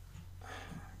 Grandpa.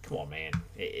 Come on, man.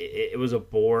 It was a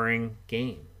boring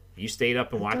game. You stayed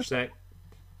up and watched that?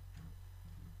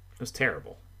 It was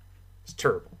terrible. It's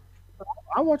terrible.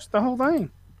 I watched the whole thing.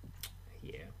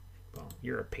 Yeah. Well,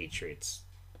 you're a Patriots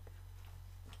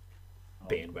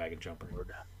bandwagon jumper.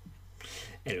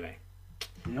 Anyway.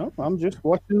 No, I'm just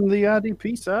watching the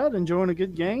IDP side, enjoying a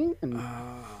good game, and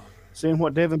seeing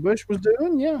what Devin Bush was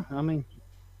doing. Yeah, I mean,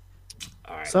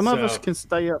 All right, some of us so can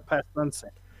stay up past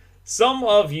sunset. some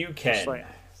of you Just can. saying.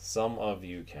 Some of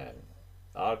you can.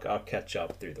 I'll catch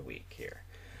up through the week here.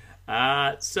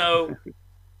 So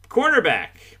cornerback.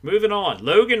 Moving on.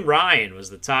 Logan Ryan was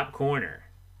the top corner.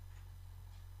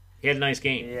 He had a nice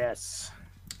game. Yes.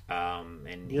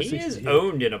 And Yes, he he is did.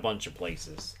 owned in a bunch of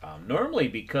places. Normally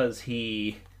because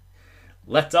he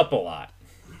lets up a lot.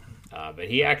 But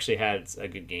he actually had a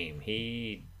good game.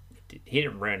 He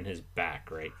didn't run his back,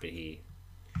 right? But he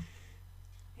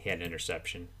had an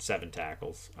interception, 7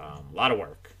 tackles. A lot of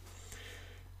work.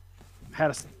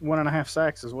 Had 1.5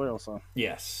 sacks as well. So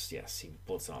Yes, he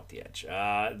blitzed off the edge.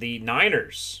 The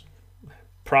Niners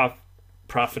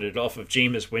profited off of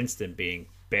Jameis Winston being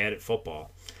bad at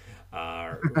football.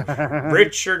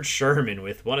 Richard Sherman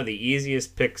with one of the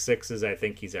easiest pick sixes I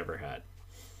think he's ever had.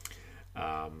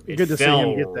 It good to see fell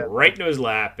him get that. right into his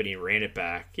lap, and he ran it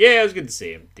back. Yeah, it was good to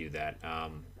see him do that.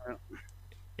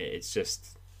 It's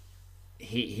just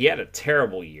he had a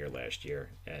terrible year last year,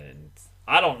 and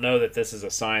I don't know that this is a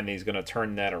sign that he's going to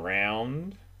turn that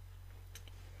around.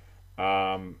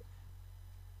 So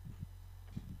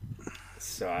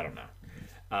I don't know.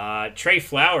 Trey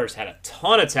Flowers had a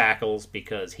ton of tackles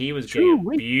because he was getting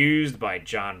abused by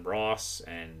John Ross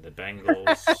and the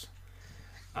Bengals.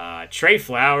 Trey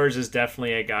Flowers is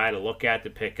definitely a guy to look at to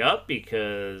pick up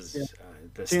because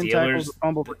the 10 Steelers, tackles,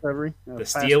 fumble recovery. the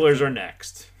Steelers are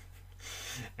next,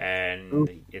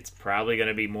 and it's probably going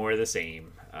to be more of the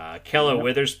same. Kella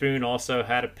Witherspoon also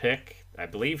had a pick. I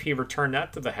believe he returned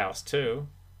that to the house too.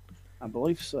 I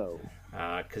believe so.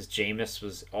 Because Jameis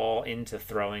was all into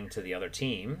throwing to the other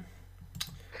team.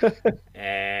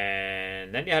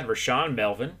 And then you had Rashawn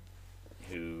Melvin,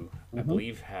 who I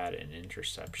believe had an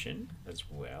interception as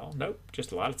well. Nope,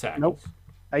 just a lot of tackles. Nope.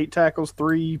 8 tackles,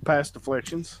 3 pass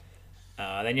deflections.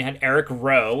 Then you had Eric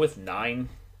Rowe with 9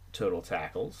 total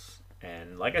tackles.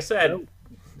 And like I said,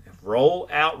 roll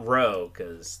out Rowe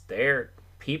because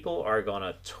people are going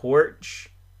to torch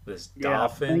this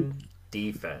Dolphin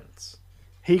defense.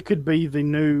 He could be the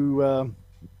new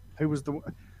who was the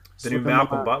new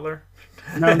Malcolm Butler?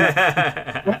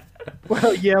 No.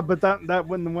 Well, yeah, but that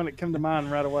wasn't the one that came to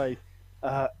mind right away.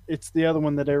 It's the other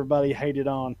one that everybody hated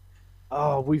on.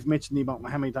 Oh, we've mentioned him I don't know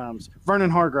how many times. Vernon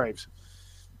Hargraves.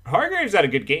 Hargraves had a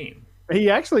good game.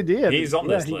 He actually did. He's on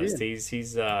this he list. did.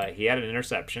 He had an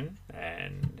interception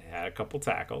and had a couple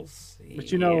tackles. But I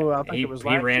think it was he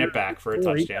last ran year it back for a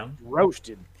before, touchdown. He got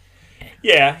roasted.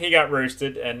 Yeah, he got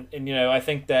roasted, and I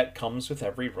think that comes with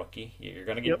every rookie. You're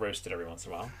going to get roasted every once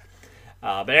in a while.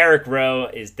 But Eric Rowe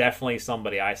is definitely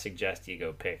somebody I suggest you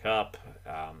go pick up.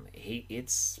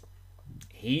 He's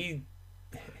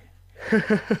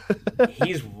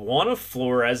one of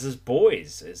Flores's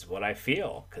boys, is what I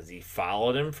feel, because he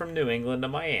followed him from New England to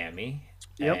Miami,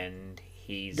 and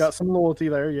he's got some loyalty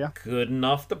there. Yeah, good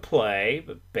enough to play,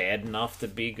 but bad enough to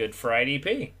be good for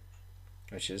IDP,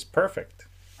 which is perfect.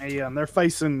 Yeah, and they're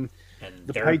facing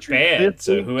the they're Patriots. bad,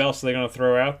 so who else are they going to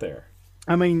throw out there?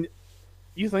 I mean,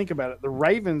 you think about it. The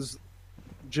Ravens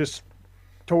just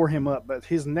tore him up, but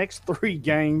his next 3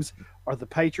 games are the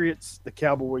Patriots, the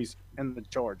Cowboys, and the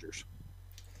Chargers.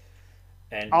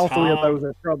 And all 3 of those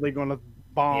are probably going to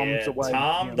bomb away.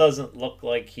 Tom doesn't look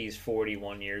like he's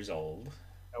 41 years old.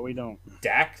 No, we don't.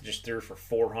 Dak just threw for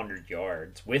 400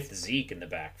 yards with Zeke in the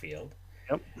backfield.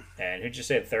 Yep. And who'd you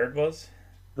say the third was?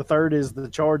 The third is the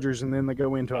Chargers, and then they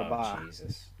go into a bye.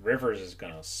 Jesus. Rivers is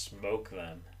going to smoke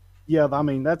them. Yeah, I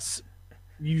mean,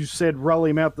 you said roll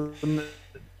him out the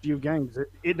few games.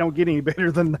 It don't get any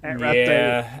better than that right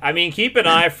there. Yeah, I mean, keep an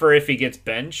eye for if he gets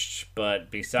benched, but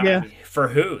for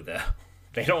who, though?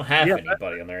 They don't have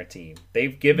anybody on their team.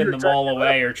 They've given them all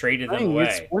away or traded them away.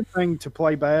 It's one thing to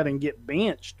play bad and get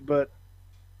benched, but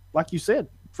like you said,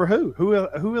 for who? Who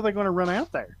are they going to run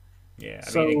out there? Yeah,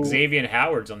 I mean, Xavier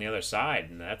Howard's on the other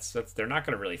side, and that's they're not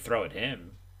going to really throw at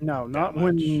him. No, not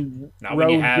when you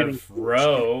have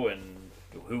Rowe and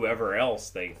whoever else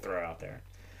they throw out there.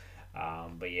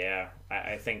 But yeah,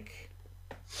 I think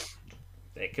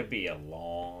it could be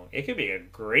a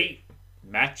great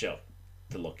matchup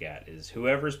to look at. Is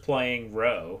whoever's playing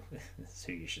Rowe is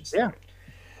who you should start.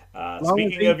 Yeah.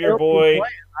 Speaking of your boy,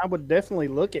 I would definitely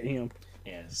look at him.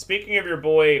 Yeah. Speaking of your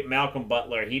boy Malcolm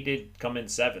Butler, he did come in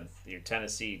 7th. Your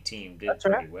Tennessee team did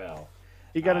pretty well.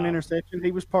 He got an interception.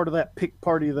 He was part of that pick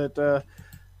party that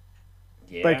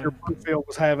Baker Brumfield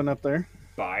was having up there.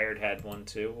 Byard had one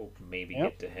too. We'll maybe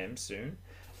get to him soon.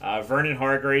 Vernon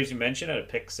Hargraves, you mentioned, had a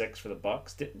pick 6 for the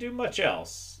Bucs. Didn't do much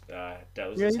else. That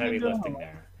was his heavy lifting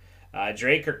there.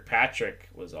 Dre Kirkpatrick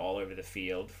was all over the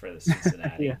field for the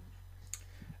Cincinnati.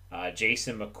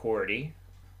 Jason McCourty.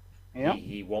 Yep.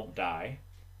 He won't die.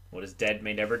 What is dead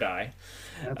may never die.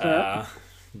 That's right.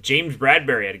 James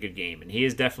Bradbury had a good game, and he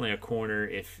is definitely a corner.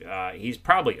 If he's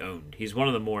probably owned, he's one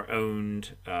of the more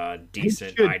owned,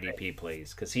 decent IDP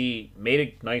plays because he made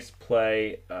a nice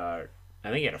play. I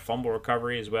think he had a fumble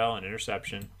recovery as well, an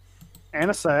interception, and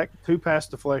a sack, 2 pass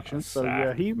deflections. So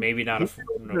yeah, maybe not a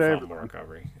fumble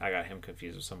recovery. I got him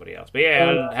confused with somebody else, but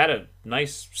yeah, had a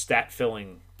nice stat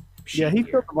filling. Yeah, he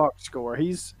took the box score.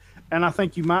 And I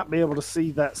think you might be able to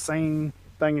see that same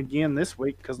thing again this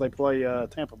week because they play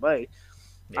Tampa Bay.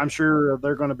 Yeah. I'm sure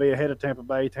they're going to be ahead of Tampa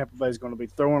Bay. Tampa Bay is going to be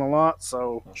throwing a lot.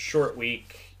 So short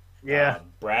week. Yeah.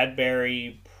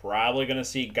 Bradbury probably going to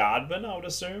see Godwin, I would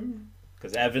assume,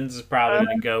 because Evans is probably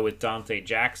going to go with Dante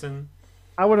Jackson.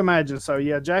 I would imagine so.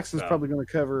 Yeah, Jackson's probably going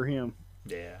to cover him.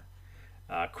 Yeah.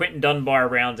 Quentin Dunbar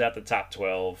rounds out the top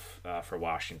 12 for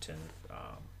Washington.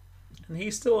 And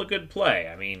he's still a good play.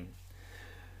 I mean,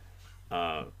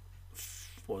 what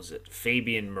was it?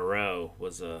 Fabian Moreau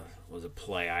was a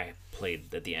play I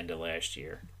played at the end of last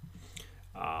year.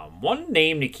 One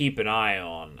name to keep an eye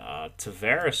on,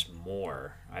 Tavares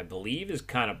Moore, I believe, is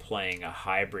kind of playing a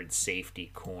hybrid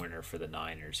safety corner for the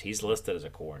Niners. He's listed as a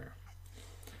corner.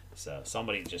 So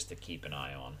somebody just to keep an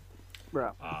eye on.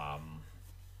 Right.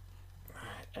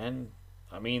 And,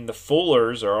 I mean, the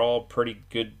Fullers are all pretty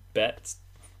good bets.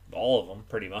 All of them,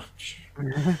 pretty much.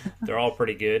 They're all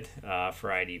pretty good for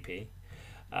IDP.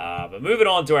 But moving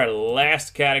on to our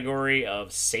last category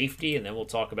of safety, and then we'll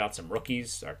talk about some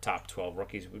rookies, our top 12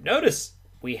 rookies. We've noticed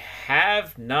we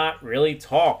have not really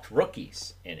talked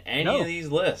rookies in any of these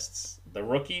lists. The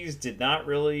rookies did not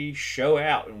really show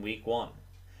out in week 1.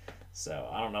 So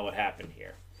I don't know what happened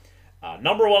here.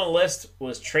 Number 1 on the list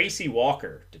was Tracy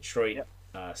Walker, Detroit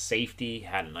safety.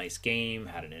 Had a nice game,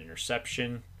 had an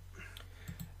interception.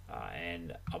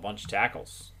 And a bunch of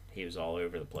tackles. He was all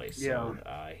over the place. Yeah.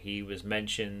 So, he was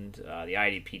mentioned, the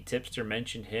IDP tipster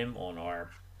mentioned him on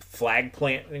our flag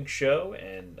planting show,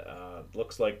 and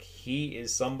looks like he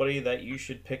is somebody that you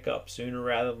should pick up sooner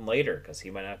rather than later because he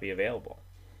might not be available.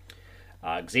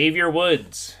 Xavier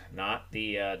Woods, not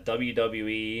the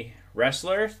WWE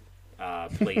wrestler,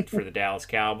 played for the Dallas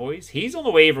Cowboys. He's on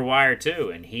the waiver wire too,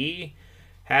 and he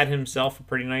had himself a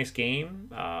pretty nice game.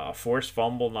 A forced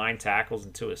fumble, 9 tackles,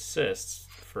 and 2 assists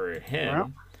for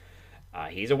him.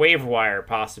 He's a waiver wire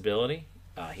possibility.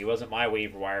 He wasn't my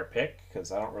waiver wire pick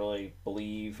because I don't really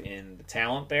believe in the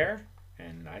talent there.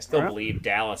 And I still believe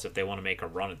Dallas, if they want to make a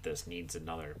run at this, needs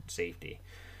another safety.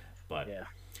 But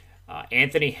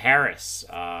Anthony Harris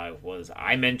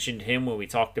I mentioned him when we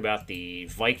talked about the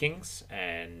Vikings,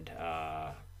 and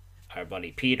our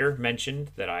buddy Peter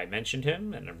mentioned that I mentioned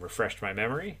him, and it refreshed my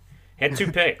memory. He had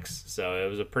 2 picks, so it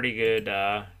was a pretty good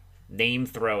name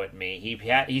throw at me.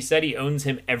 He said he owns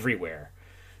him everywhere.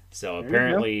 So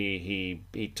apparently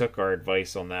he took our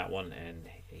advice on that one, and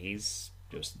he's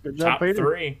just good top job,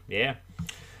 3. Yeah.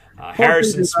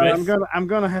 Harrison Smith. I'm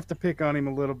gonna have to pick on him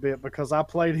a little bit because I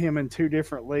played him in 2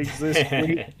 different leagues this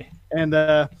week, and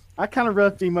I kind of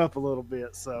roughed him up a little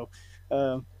bit. So,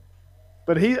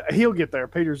 but he'll get there.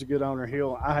 Peter's a good owner.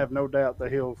 I have no doubt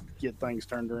that he'll get things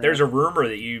turned around. There's a rumor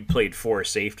that you played 4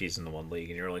 safeties in the one league,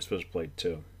 and you're only supposed to play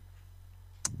 2.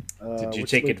 Did you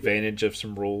take advantage of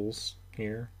some rules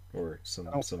here, or some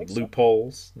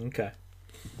loopholes? So. Okay.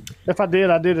 If I did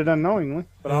it unknowingly,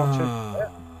 but I'll check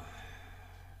that.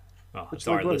 Well,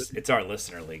 it's our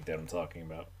listener league that I'm talking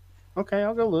about. Okay,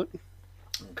 I'll go look.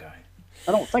 Okay.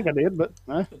 I don't think I did, but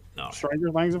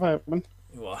stranger things have happened.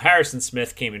 Well, Harrison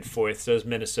Smith came in 4th. So those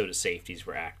Minnesota safeties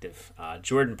were active.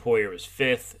 Jordan Poyer was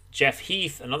 5th. Jeff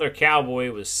Heath, another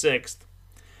Cowboy, was 6th.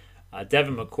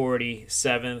 Devin McCourty,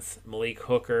 7th. Malik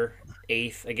Hooker,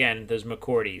 8th. Again, those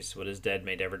McCourties, what is dead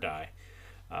may never die.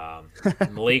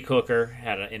 Malik Hooker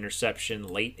had an interception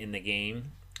late in the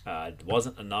game. It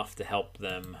wasn't enough to help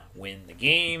them win the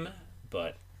game,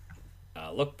 but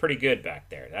looked pretty good back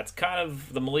there. That's kind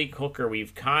of the Malik Hooker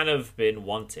we've kind of been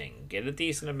wanting. Get a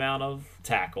decent amount of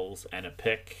tackles and a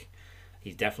pick.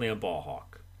 He's definitely a ball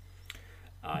hawk.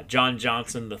 John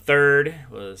Johnson III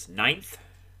was 9th.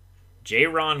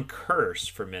 Jaron Curse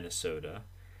for Minnesota,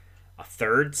 a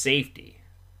 3rd safety.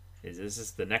 Is this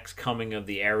the next coming of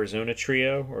the Arizona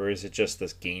trio, or is it just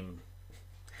this game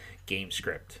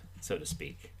script, so to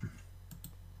speak?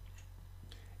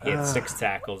 He had 6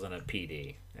 tackles and a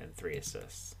PD and 3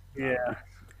 assists. Yeah.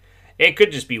 It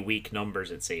could just be weak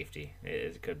numbers at safety.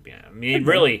 It could be. I mean,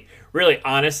 really,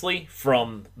 honestly,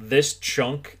 from this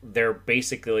chunk, they're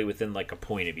basically within like a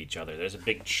point of each other. There's a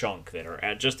big chunk that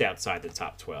are just outside the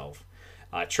top 12.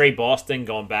 Trey Boston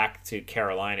going back to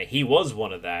Carolina. He was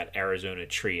one of that Arizona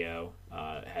trio.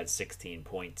 Had 16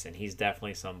 points, and he's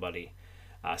definitely somebody.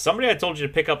 Somebody I told you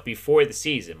to pick up before the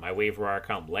season. My waiver wire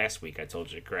account last week, I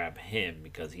told you to grab him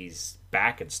because he's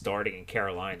back and starting in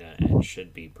Carolina and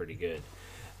should be pretty good.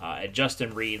 And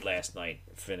Justin Reed last night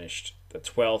finished the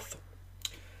 12th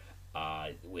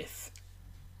with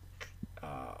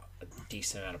a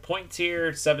decent amount of points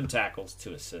here, 7 tackles,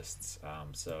 2 assists.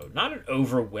 So not an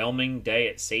overwhelming day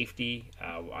at safety.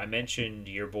 I mentioned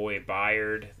your boy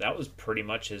Byard. That was pretty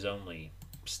much his only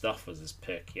stuff was his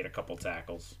pick. He had a couple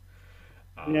tackles.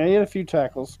 Yeah, he had a few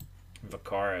tackles.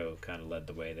 Vaccaro kind of led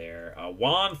the way there.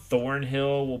 Juan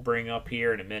Thornhill we'll bring up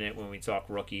here in a minute when we talk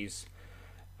rookies.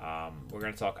 We're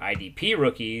going to talk IDP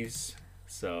rookies.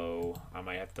 So I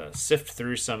might have to sift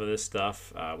through some of this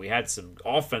stuff. We had some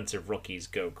offensive rookies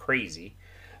go crazy.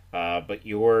 But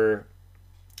your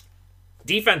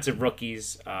defensive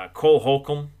rookies, Cole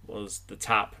Holcomb was the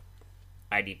top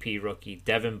IDP rookie.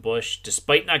 Devin Bush,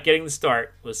 despite not getting the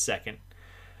start, was second.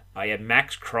 You had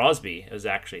Max Crosby was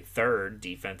actually third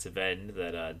defensive end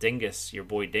that Dingus, your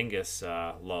boy Dingus,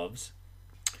 loves.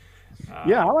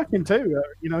 Yeah, I like him too.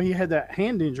 He had that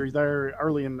hand injury there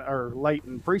late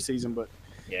in preseason, but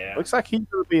yeah, looks like he's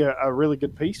going to be a really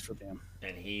good piece for them.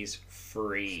 And he's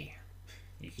free.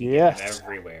 You can get him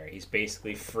everywhere. He's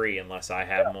basically free unless I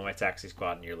have him on my taxi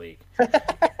squad in your league.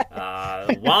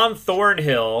 Juan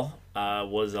Thornhill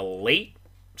was a late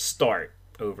start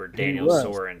over Daniel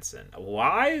Sorensen.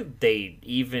 Why they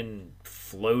even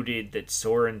floated that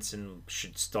Sorensen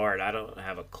should start, I don't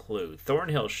have a clue.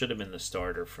 Thornhill should have been the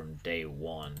starter from day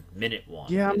one, minute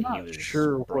one. Yeah, I'm not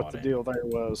sure what the deal there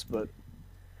was, but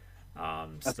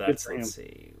let's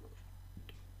see.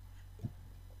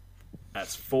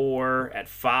 That's 4. At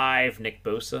 5, Nick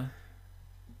Bosa.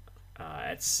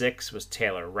 At 6 was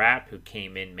Taylor Rapp, who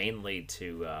came in mainly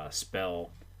to spell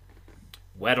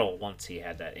Weddle once he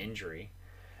had that injury.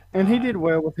 And he did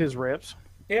well with his reps.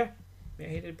 Yeah,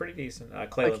 he did pretty decent.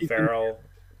 Clayton Farrell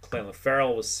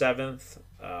was 7th.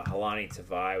 Halani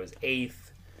Tavai was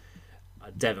 8th.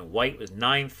 Devin White was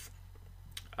 9th.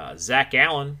 Zach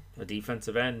Allen, a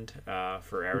defensive end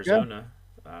for Arizona,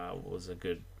 was a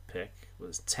good pick.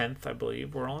 Was 10th, I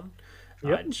believe, we're on.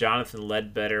 Yep. Jonathan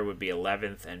Ledbetter would be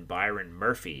 11th, and Byron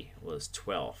Murphy was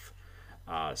 12th.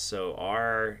 So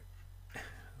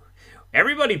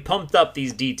everybody pumped up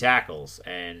these D tackles,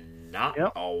 and not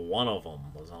one of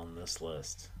them was on this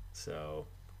list. So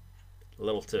a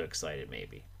little too excited,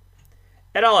 maybe.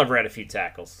 Ed Oliver had a few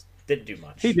tackles. Didn't do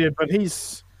much. He did, but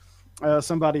he's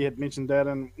somebody had mentioned that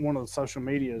in one of the social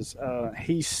medias.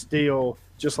 He's still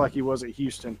just like he was at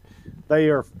Houston.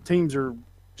 Teams are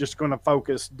just going to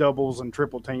focus doubles and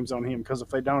triple teams on him because if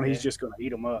they don't, he's just going to eat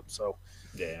them up. So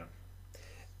yeah.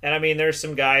 And, I mean, there's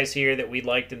some guys here that we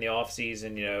liked in the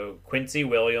offseason. Quincy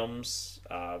Williams,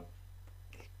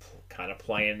 kind of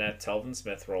playing that Telvin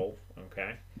Smith role,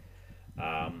 okay?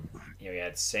 You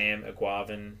had Sam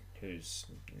Aguavin, who's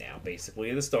now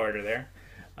basically the starter there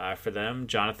for them.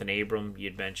 Jonathan Abram,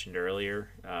 you'd mentioned earlier,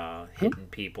 hitting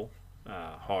people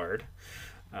hard,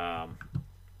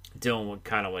 doing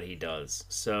kind of what he does.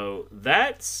 So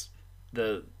that's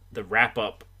the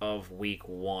wrap-up of Week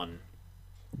 1.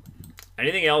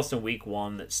 Anything else in Week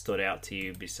 1 that stood out to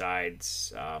you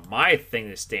besides my thing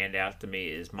that stand out to me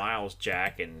is Miles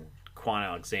Jack and Quan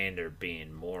Alexander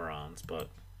being morons, but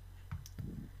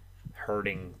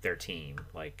hurting their team.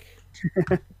 Like,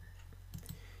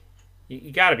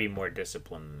 you got to be more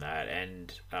disciplined than that.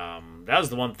 And that was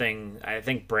the one thing I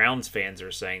think Browns fans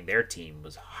are saying their team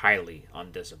was highly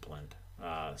undisciplined.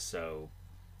 So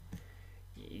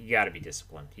you got to be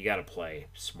disciplined. You got to play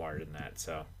smarter than that.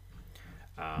 So.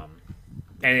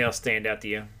 Anything else stand out to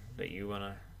you that you want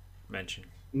to mention?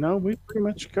 No, we pretty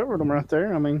much covered them right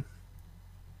there. I mean,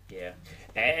 yeah,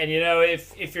 and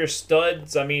if you're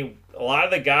studs, I mean, a lot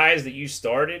of the guys that you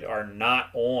started are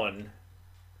not on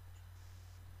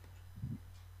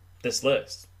this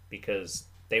list because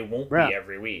they won't be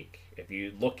every week. If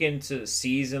you look into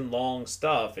season-long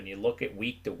stuff and you look at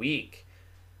week to week,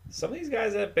 some of these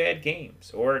guys have bad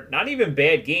games, or not even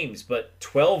bad games, but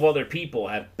 12 other people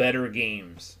have better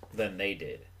games than they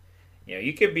did.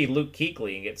 You could be Luke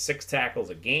Kuechly and get 6 tackles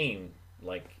a game,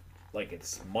 like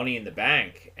it's money in the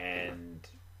bank, and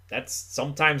that's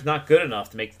sometimes not good enough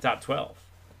to make the top 12.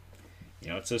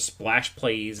 It's those splash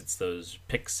plays, it's those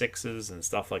pick sixes and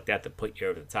stuff like that put you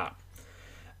over the top.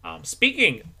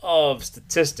 Speaking of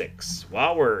statistics,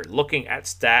 while we're looking at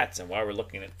stats and while we're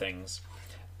looking at things,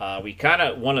 we kind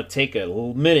of want to take a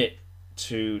little minute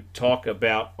to talk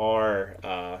about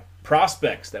our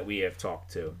prospects that we have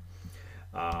talked to.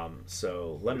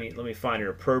 So let me find an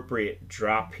appropriate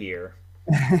drop here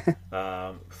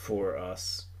for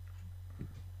us.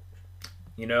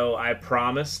 I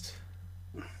promised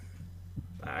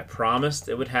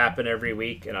it would happen every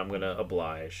week, and I'm gonna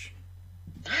oblige.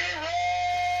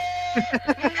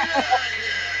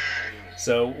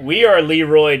 So we are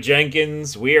Leroy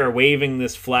Jenkins. We are waving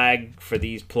this flag for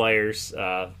these players.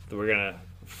 We're gonna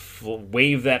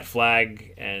wave that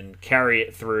flag and carry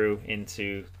it through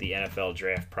into the NFL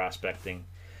draft prospecting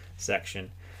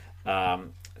section.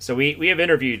 So we have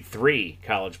interviewed 3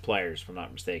 college players, if I'm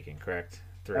not mistaken, correct?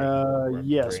 3.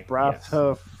 Yes, 3? Bryce Yes.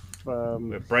 Huff. We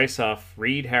have Bryce Huff,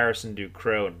 Reed Harrison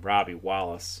Ducrow, and Robbie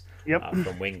Wallace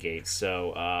from Wingate.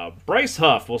 So Bryce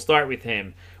Huff, we'll start with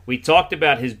him. We talked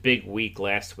about his big week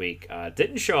last week.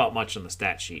 Didn't show up much on the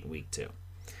stat sheet in week 2.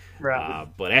 Right.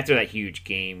 But after that huge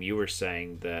game, you were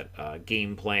saying that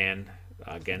game plan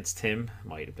against him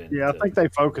might have been. Yeah, I think they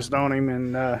focused on him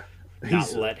and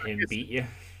not let him beat you.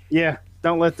 Yeah,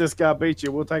 don't let this guy beat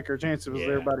you. We'll take our chances with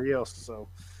everybody else. So,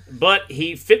 but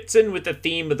he fits in with the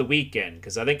theme of the weekend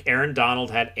because I think Aaron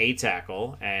Donald had a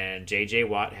tackle and J.J.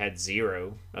 Watt had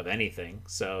 0 of anything.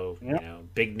 So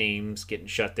big names getting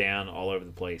shut down all over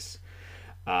the place.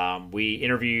 We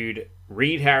interviewed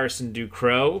Reed Harrison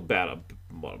Ducrow about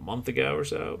a month ago or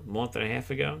so, a month and a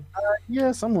half ago.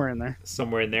 Yeah, somewhere in there.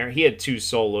 Somewhere in there. He had 2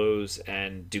 solos,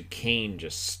 and Duquesne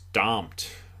just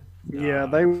stomped. Yeah,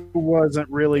 they wasn't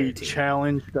really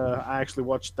challenged. I actually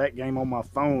watched that game on my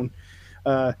phone.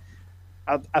 I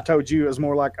told you it was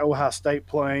more like Ohio State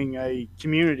playing a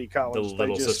community college. The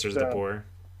Little Sisters of the Poor.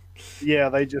 Yeah,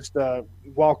 they just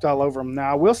walked all over them.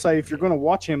 Now, I will say, if you're going to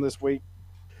watch him this week,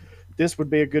 this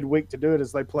would be a good week to do it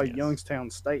as they play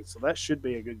Youngstown State. So that should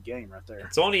be a good game right there.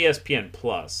 It's on ESPN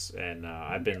Plus, and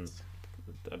I've been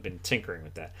tinkering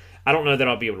with that. I don't know that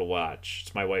I'll be able to watch.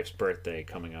 It's my wife's birthday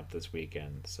coming up this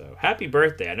weekend, so happy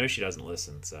birthday! I know she doesn't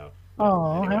listen, so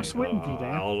anyway, how sweet of you,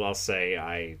 Dan. I'll say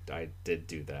I did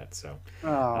do that. So,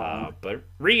 but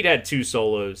Reed had 2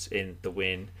 solos in the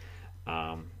win,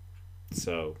 and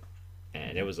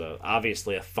it was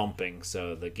obviously a thumping.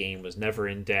 So the game was never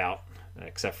in doubt,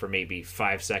 except for maybe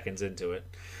 5 seconds into it.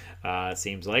 It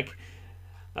seems like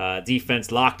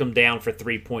defense locked them down for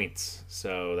 3 points,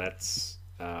 so that's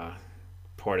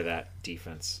part of that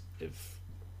defensive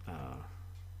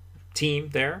team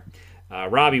there.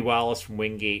 Robbie Wallace from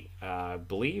Wingate, I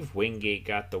believe Wingate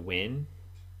got the win.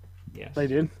 Yes, they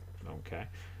did. Okay,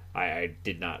 I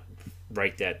did not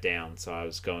write that down, so I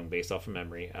was going based off of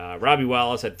memory. Robbie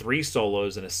Wallace had 3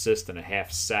 solos, an assist, and a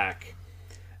half sack,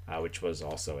 which was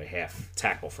also a half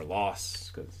tackle for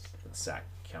loss because the sack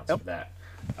counts for that.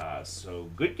 So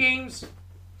good games.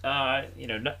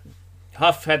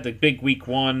 Huff had the big week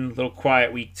 1, little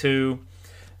quiet week 2,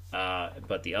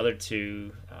 but the other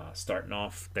 2 starting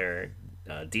off their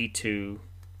D2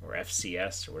 or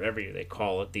FCS or whatever they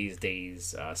call it these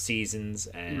days seasons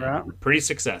and pretty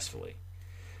successfully.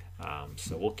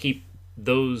 So we'll keep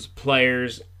those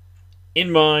players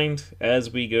in mind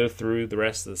as we go through the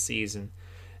rest of the season,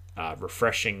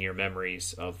 refreshing your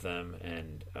memories of them,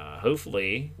 and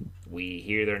hopefully we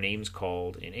hear their names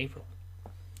called in April.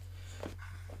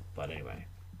 But anyway,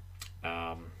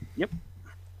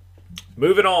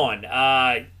 moving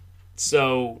on.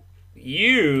 So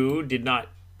you did not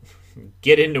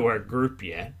get into our group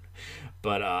yet,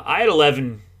 but I had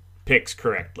 11 picks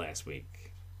correct last week.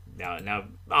 Now,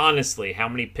 honestly, how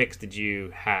many picks did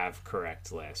you have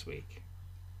correct last week?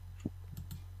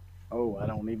 Oh, I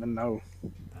don't even know. Oh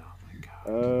my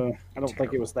god! I don't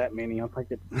think it was that many. I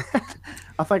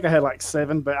think I had like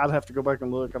 7, but I'd have to go back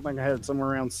and look. I think I had somewhere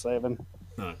around 7.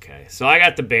 Okay, so I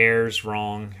got the Bears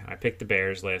wrong. I picked the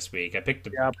Bears last week. I picked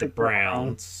the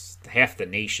Browns. Half the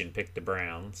nation picked the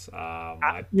Browns.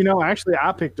 Actually,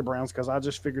 I picked the Browns because I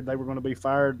just figured they were going to be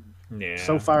fired. Yeah.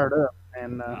 So fired up,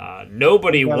 and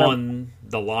nobody won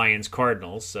the Lions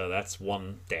Cardinals, so that's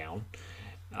 1 down.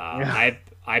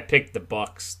 I picked the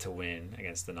Bucks to win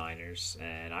against the Niners,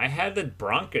 and I had the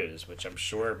Broncos, which I'm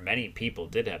sure many people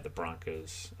did have the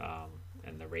Broncos,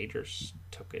 and the Raiders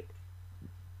took it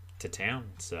to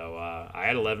town. So I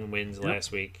had 11 wins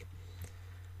last week.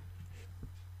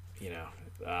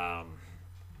 I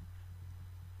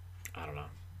don't know.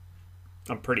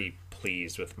 I'm pretty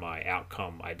pleased with my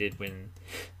outcome. I did win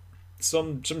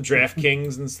some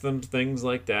DraftKings and some things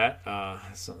like that,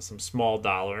 some small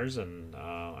dollars, and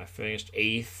I finished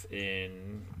 8th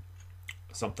in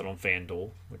something on FanDuel,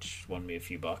 which won me a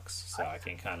few bucks, so I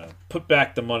can kind of put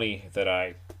back the money that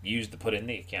I used to put in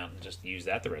the account and just use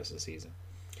that the rest of the season.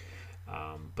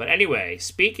 But anyway,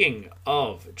 speaking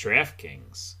of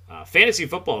DraftKings, fantasy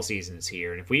football season is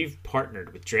here, and if we've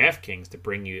partnered with DraftKings to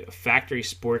bring you a Factory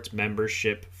Sports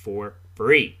membership for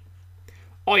free,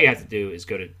 all you have to do is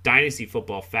go to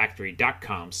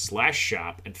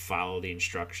dynastyfootballfactory.com/shop and follow the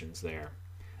instructions there.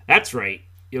 That's right.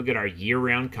 You'll get our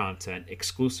year-round content,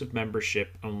 exclusive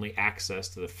membership-only access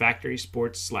to the Factory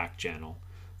Sports Slack channel,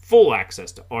 full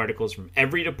access to articles from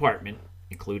every department,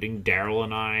 including Daryl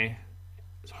and I,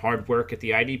 hard work at the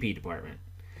IDP department,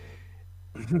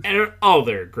 and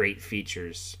other great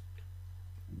features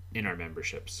in our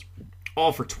memberships.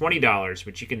 All for $20,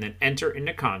 which you can then enter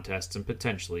into contests and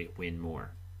potentially win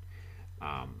more.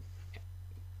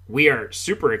 We are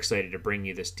super excited to bring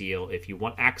you this deal. If you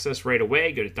want access right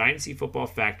away, go to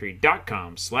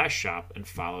dynastyfootballfactory.com/shop and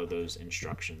follow those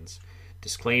instructions.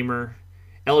 Disclaimer,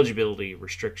 eligibility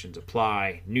restrictions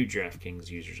apply. New DraftKings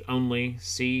users only.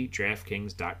 See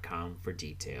DraftKings.com for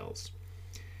details.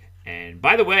 And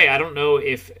by the way, I don't know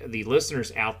if the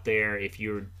listeners out there, if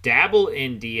you dabble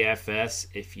in DFS,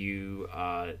 if you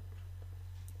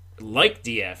like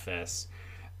DFS,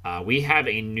 we have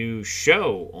a new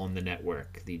show on the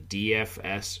network, the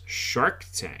DFS Shark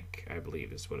Tank, I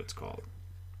believe is what it's called.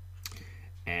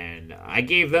 And I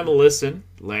gave them a listen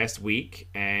last week,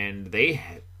 and they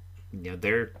had,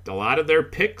 a lot of their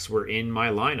picks were in my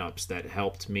lineups that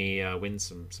helped me win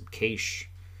some cash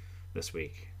this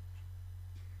week.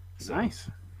 So, nice.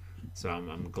 So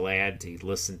I'm glad to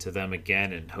listen to them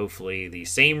again, and hopefully the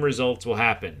same results will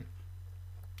happen.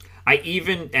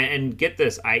 And get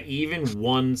this, I even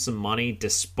won some money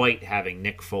despite having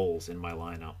Nick Foles in my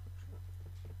lineup.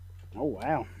 Oh,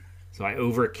 wow. So I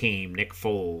overcame Nick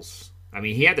Foles. I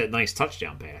mean, he had that nice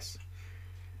touchdown pass,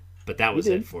 but that was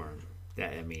it for him.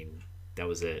 That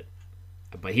was it.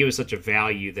 But he was such a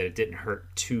value that it didn't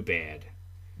hurt too bad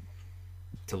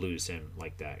to lose him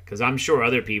like that. Because I'm sure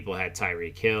other people had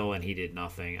Tyreek Hill and he did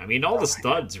nothing. I mean, all the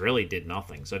studs really did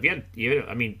nothing. So if you had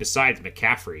besides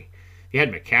McCaffrey, if you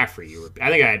had McCaffrey, I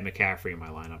think I had McCaffrey in my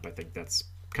lineup. I think that's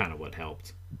kind of what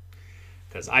helped.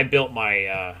 Because I built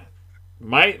my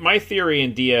my theory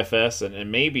in DFS,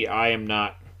 and maybe I am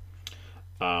not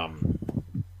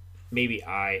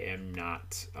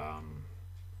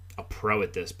a pro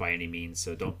at this by any means,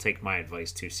 so don't take my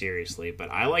advice too seriously. But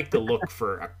I like to look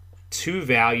for two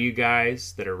value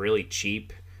guys that are really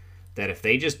cheap, that if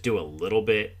they just do a little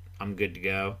bit, I'm good to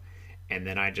go. And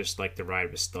then I just like to ride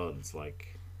with studs, and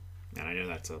I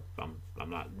know I'm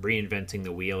not reinventing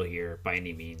the wheel here by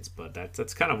any means, but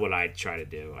that's kind of what I try to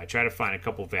do. I try to find a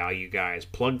couple value guys,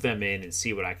 plug them in, and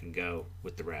see what I can go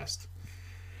with the rest.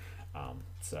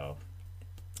 So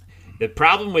the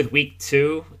problem with week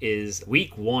 2 is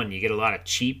week 1 you get a lot of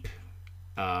cheap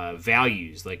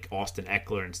values like Austin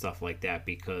Eckler and stuff like that,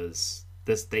 because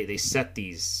they set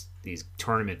these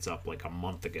tournaments up like a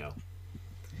month ago.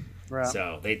 Right.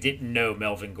 So they didn't know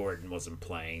Melvin Gordon wasn't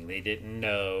playing. They didn't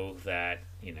know that,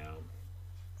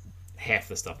 half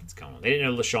the stuff that's coming. They didn't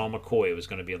know LaShawn McCoy was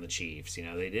going to be on the Chiefs.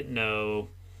 They didn't know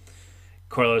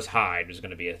Carlos Hyde was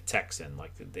going to be a Texan.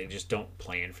 Like, they just don't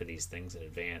plan for these things in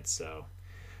advance. So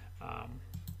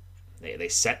they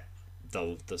set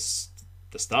the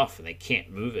stuff, and they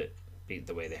can't move it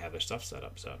the way they have their stuff set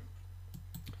up. So,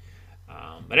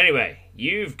 but anyway,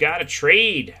 you've got a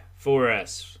trade for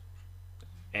us.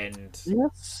 And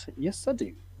yes, I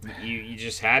do. You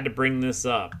just had to bring this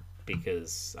up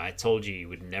because I told you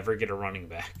would never get a running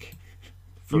back.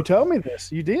 You told me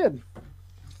this. You did.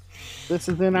 This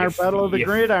is in our Battle of the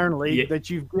Gridiron League that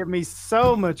you've given me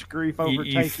so much grief over.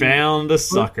 You found a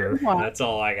sucker. That's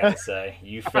all I gotta say.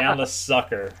 You found a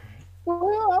sucker.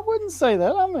 Well, I wouldn't say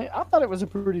that. I mean, I thought it was a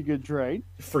pretty good trade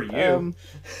for you.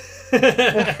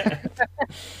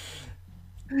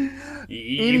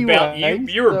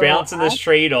 You were bouncing this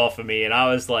trade off of me, and I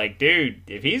was like, dude,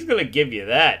 if he's going to give you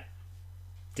that,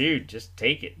 dude, just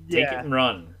take it. Take it and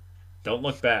run. Don't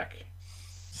look back.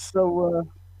 So,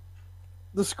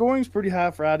 the scoring's pretty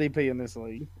high for IDP in this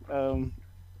league. And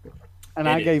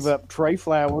I gave up Trey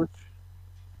Flowers,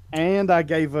 and I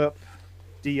gave up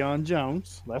Deion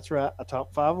Jones. That's right, a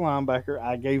top 5 linebacker.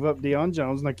 I gave up Deion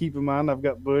Jones. Now, keep in mind, I've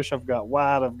got Bush, I've got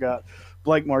White, I've got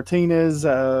Blake Martinez,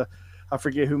 I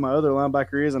forget who my other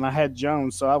linebacker is, and I had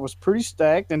Jones. So I was pretty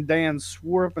stacked, and Dan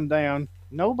swore up and down,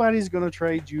 nobody's going to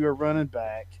trade you a running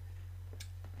back.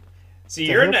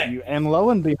 See, you're in that. And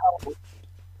lo and behold,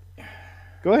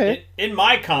 go ahead. In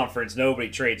my conference, nobody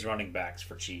trades running backs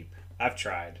for cheap. I've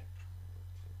tried.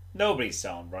 Nobody's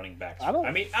selling running backs. I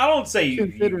don't say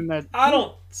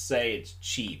it's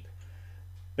cheap.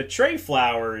 But Trey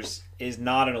Flowers is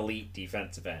not an elite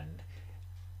defensive end.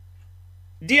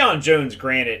 Deion Jones,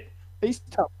 granted, he's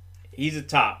tough. he's a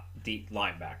top deep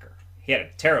linebacker. He had a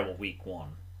terrible week 1.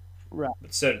 Right.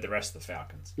 But so did the rest of the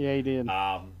Falcons. Yeah, he did.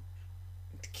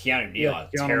 Keanu Neal had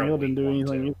a terrible Neal didn't do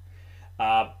anything. Too.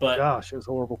 But gosh, it was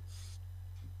horrible.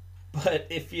 But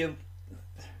if you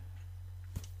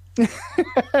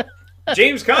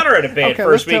James Conner had a bad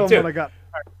first week too.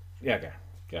 Yeah, okay.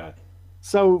 God.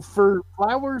 So for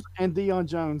Flowers and Deion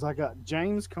Jones, I got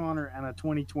James Conner and a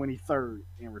 2023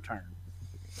 in return.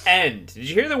 And did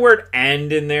you hear the word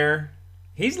 "and" in there?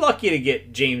 He's lucky to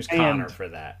get James Conner for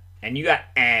that. And you got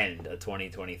 "and" a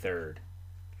 2023.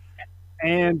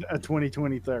 And a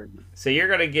 2023. So you're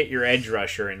going to get your edge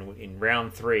rusher in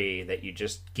round 3 that you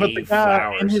just gave but the guy,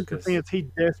 Flowers. In his defense, he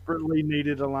desperately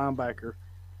needed a linebacker.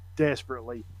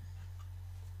 Desperately.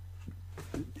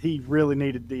 He really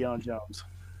needed Deion Jones.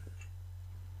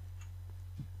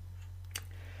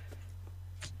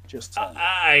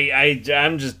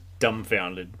 I'm just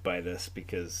dumbfounded by this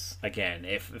because, again,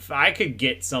 if I could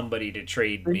get somebody to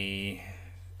trade me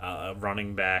a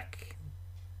running back,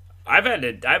 I've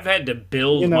had to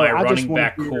build my running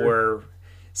back core.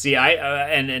 See,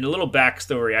 and a little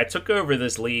backstory. I took over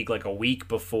this league like a week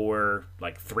before,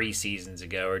 like 3 seasons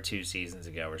ago or 2 seasons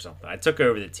ago or something. I took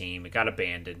over the team. It got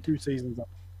abandoned. 2 seasons ago.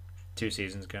 2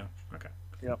 seasons ago? Okay.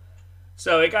 Yep.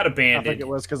 So it got abandoned. I think it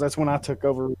was because that's when I took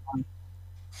over.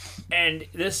 And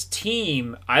this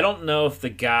team, I don't know if the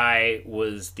guy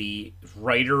was the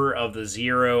writer of the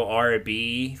 0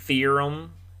 RB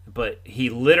theorem, but he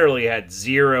literally had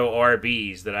 0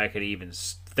 RBs that I could even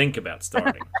think about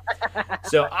starting.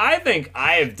 So I think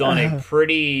I have done a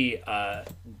pretty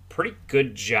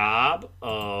good job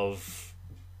of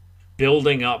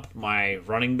building up my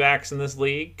running backs in this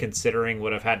league, considering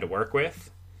what I've had to work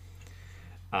with.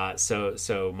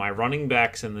 So my running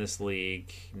backs in this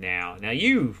league now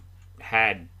you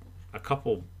had a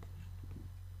couple,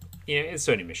 it's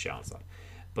Sony Michel and stuff,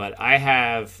 but I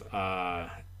have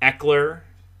Eckler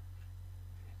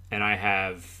and I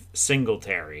have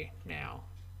Singletary now,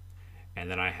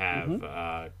 and then I have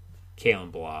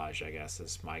Kalen Ballage, I guess,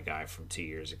 is my guy from 2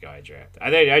 years ago.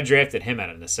 I drafted him out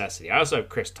of necessity. I also have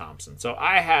Chris Thompson, so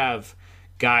I have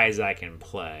guys I can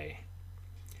play.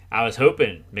 I was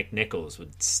hoping McNichols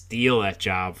would steal that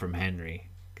job from Henry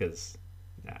because,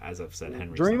 as I've said,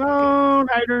 Henry's dream on,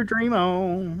 Ryder, dream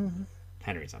on.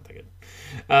 Henry's not that good.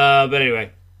 But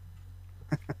anyway.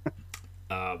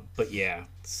 But yeah,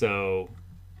 so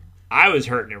I was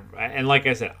hurting. And like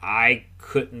I said, I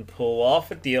couldn't pull off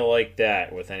a deal like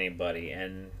that with anybody.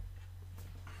 And,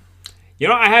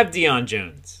 I have Deion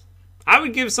Jones. I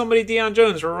would give somebody Deion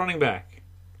Jones for a running back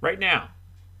right now.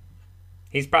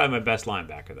 He's probably my best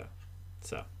linebacker, though.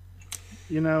 So,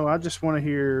 I just want to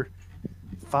hear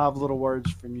 5 little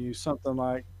words from you. Something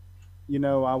like,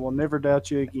 I will never doubt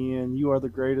you again. You are the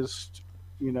greatest.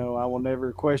 I will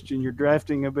never question your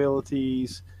drafting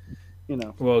abilities.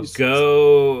 Well,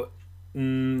 go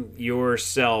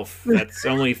yourself. That's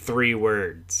only 3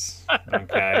 words.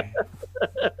 Okay.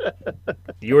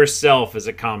 Yourself is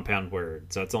a compound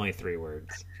word, so it's only 3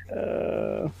 words.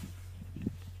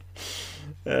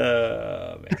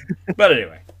 Man. But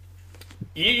anyway,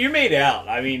 you made out.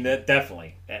 I mean, that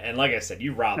definitely. And like I said,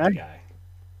 you robbed the guy.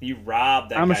 You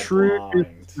robbed that guy. I'm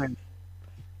shrewd.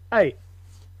 Hey,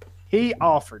 he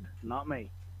offered, not me.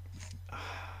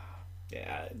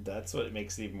 Yeah, that's what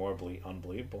makes it even more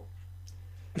unbelievable.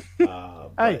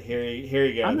 But here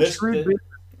you go.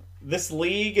 This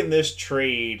league and this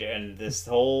trade and this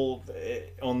whole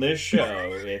on this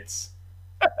show, it's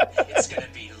gonna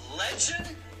be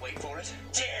legend. Wait for it,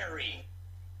 dairy.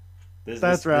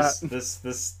 That's right.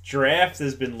 This draft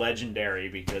has been legendary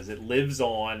because it lives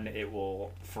on. It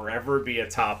will forever be a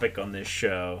topic on this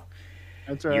show.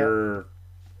 That's right. You're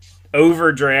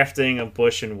overdrafting a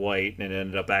Bush and White, and it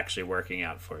ended up actually working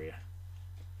out for you.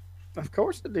 Of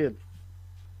course it did.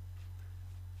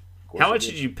 How much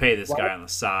did you pay this guy on the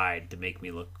side to make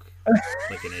me look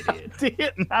like an idiot?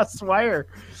 Didn't, I swear.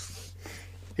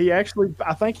 He actually,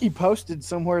 I think he posted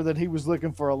somewhere that he was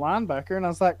looking for a linebacker, and I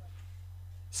was like,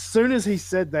 as soon as he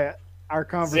said that, our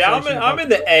conversation. See, I'm in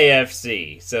the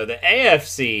AFC, so the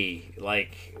AFC,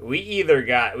 like we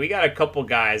got a couple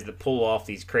guys that pull off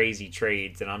these crazy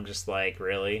trades, and I'm just like,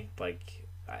 really, like,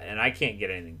 and I can't get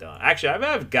anything done. Actually,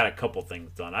 I've got a couple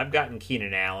things done. I've gotten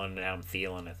Keenan Allen and Adam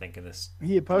Thielen, I think, in this.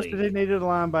 He had posted he needed a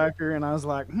linebacker, and I was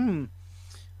like,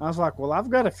 well, I've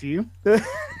got a few.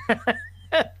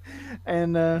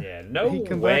 And he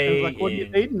come back and was like, what do you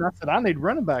need? And I said, I need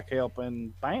running back help,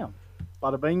 and bam,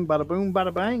 bada bing, bada boom,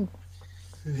 bada bang.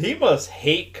 He must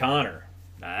hate Connor.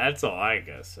 That's all I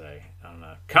gotta say. I don't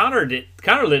know. Connor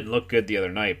didn't look good the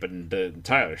other night, but the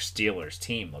Tyler Steelers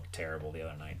team looked terrible the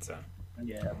other night. So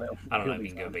Yeah, I don't know if you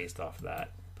can go based off of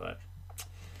that, but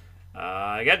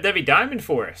I got Debbie Diamond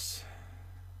for us.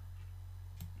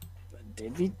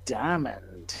 Debbie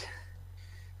Diamond.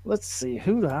 Let's see,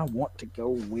 who do I want to go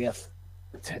with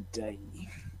today?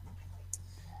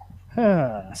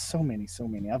 So many.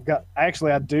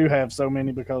 I do have so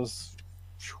many because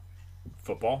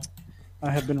Football?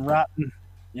 I have been writing.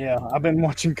 Yeah, I've been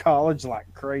watching college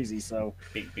like crazy. So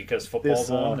because football's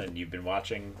on and you've been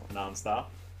watching nonstop?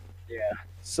 Yeah.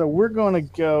 So we're going to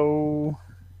go.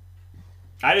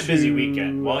 I had a busy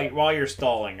weekend. While you're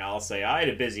stalling, I'll say I had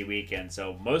a busy weekend.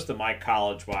 So most of my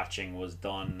college watching was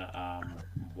done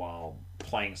while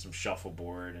playing some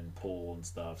shuffleboard and pool and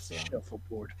stuff. So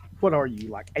Shuffleboard. What are you,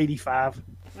 like 85?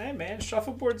 Hey man,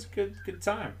 shuffleboard's a good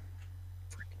time.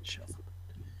 Freaking shuffleboard.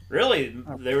 Really,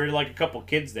 there were like a couple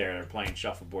kids there that are playing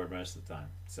shuffleboard most of the time.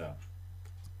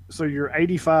 So you're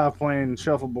 85 playing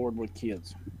shuffleboard with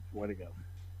kids. Way to go.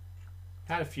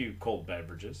 Had a few cold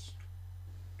beverages.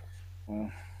 Well,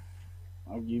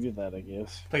 I'll give you that, I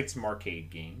guess. Played some arcade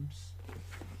games.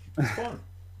 It was fun.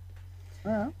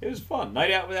 All right. It was fun.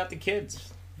 Night out without the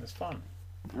kids. It was fun.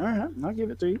 All right, I'll give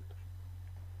it to you.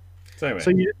 So anyway,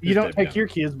 so you don't take your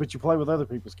kids, but you play with other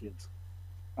people's kids.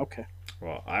 Okay.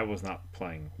 Well, I was not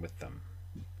playing with them.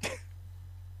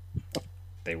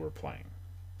 They were playing.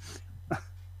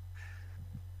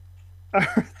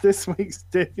 This week's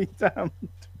Debbie Diamond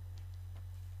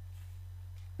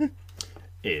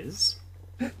is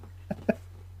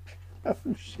oh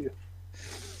shit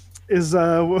is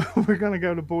we're gonna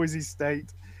go to Boise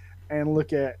State and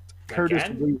look at Curtis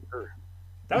Weaver.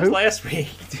 That was last week,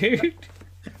 dude.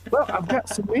 Well, I've got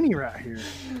so many right here.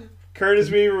 Curtis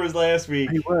Weaver was last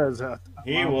week. He was.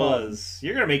 He was.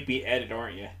 You're gonna make me edit,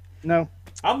 aren't you? No.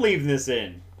 I'm leaving this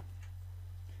in.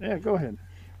 Yeah, go ahead.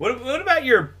 What about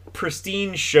your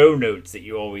pristine show notes that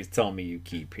you always tell me you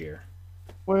keep here?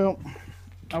 Well,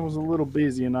 I was a little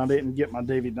busy and I didn't get my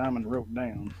Davy Diamond wrote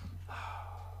down.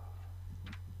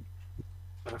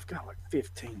 But I've got like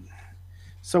 15.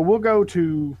 So we'll go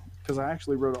to, because I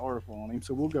actually wrote an article on him,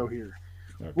 so we'll go here.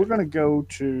 Okay. We're going to go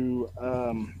to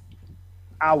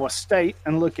Iowa State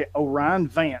and look at Orion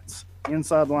Vance,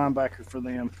 inside linebacker for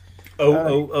them.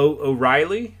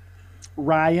 O'Reilly?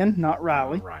 Ryan, not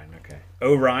Riley. Ryan, okay.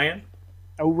 Orion?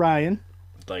 Orion.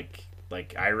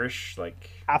 Like Irish, like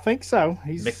I think so.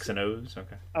 He's mixing O's,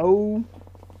 okay. O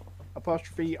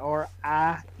apostrophe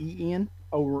R-I-E-N.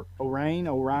 Orion,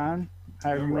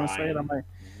 however you want to say it. I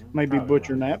may be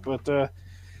butchering that, but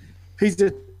he's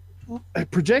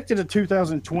projected a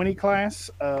 2020 class,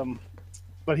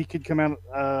 but he could come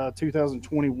out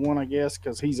 2021, I guess,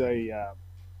 because he's a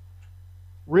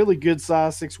really good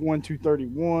size, 6'1",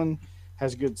 231,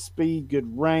 has good speed,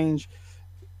 good range.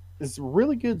 It's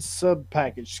really good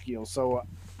sub-package skill. So,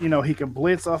 he can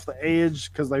blitz off the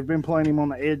edge because they've been playing him on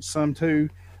the edge some too.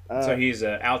 So he's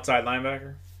an outside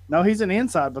linebacker? No, he's an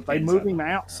inside, but they move him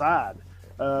outside.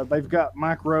 They've got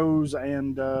Mike Rose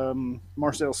and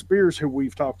Marcel Spears, who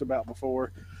we've talked about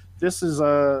before. This is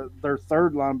their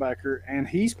third linebacker, and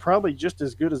he's probably just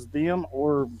as good as them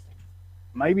or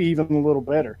maybe even a little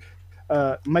better.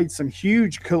 Made some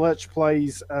huge clutch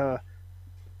plays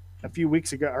a few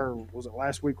weeks ago, or was it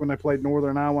last week when they played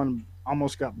Northern Iowa and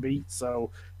almost got beat? So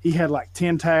he had like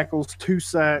 10 tackles, 2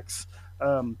 sacks.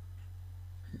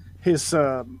 His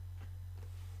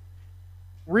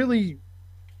really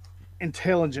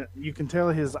intelligent. You can tell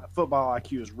his football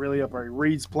IQ is really up there. He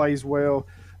reads plays well,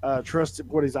 trusts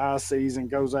what his eye sees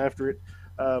and goes after it.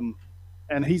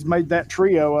 And he's made that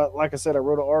trio. Like I said, I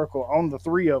wrote an article on the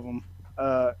 3 of them.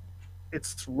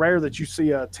 It's rare that you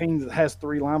see a team that has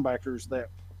 3 linebackers that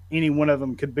any one of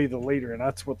them could be the leader, and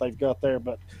that's what they've got there.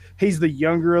 But he's the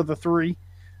younger of the 3.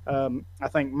 I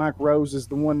think Mike Rose is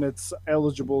the one that's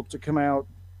eligible to come out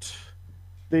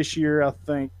this year. I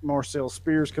think Marcel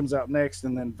Spears comes out next,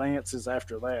 and then Vance is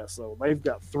after that. So they've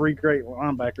got 3 great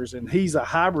linebackers, and he's a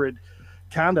hybrid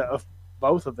kind of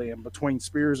both of them between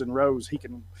Spears and Rose. He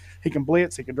can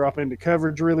blitz, he can drop into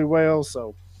coverage really well.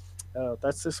 So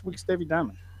that's this week's Davy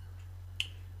Diamond.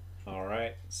 All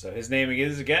right. So his name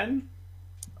is again?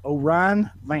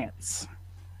 Orion Vance.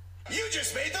 You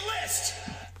just made the list.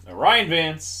 Orion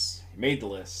Vance made the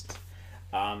list.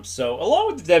 So along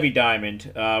with the Debbie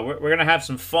Diamond, we're going to have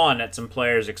some fun at some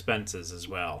players' expenses as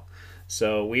well.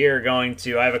 So we are going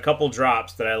to, I have a couple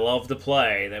drops that I love to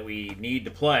play that we need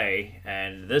to play.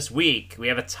 And this week we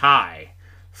have a tie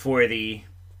for the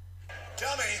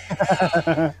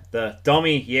dummy. The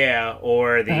dummy, yeah,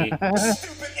 or the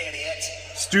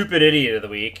stupid idiot of the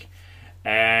week.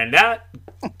 And that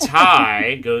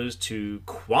tie goes to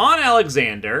Quan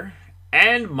Alexander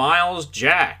and Miles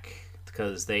Jack.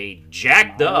 because they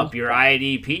jacked up your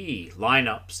IDP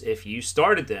lineups if you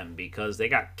started them because they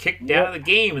got kicked out of the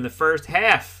game in the first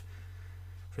half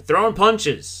for throwing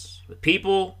punches with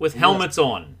people with helmets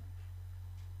on.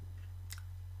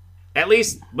 At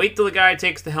least wait till the guy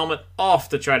takes the helmet off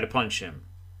to try to punch him,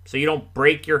 so you don't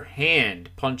break your hand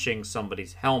punching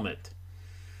somebody's helmet.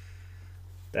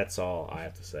 That's all I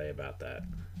have to say about that.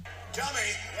 Dummy,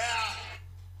 yeah.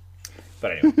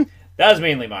 But anyway, that was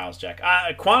mainly Miles Jack.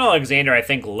 Quan Alexander, I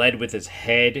think, led with his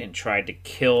head and tried to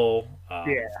kill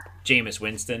Jameis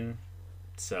Winston.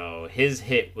 So his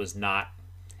hit was not...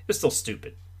 It was still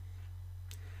stupid.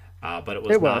 But it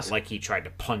was not like he tried to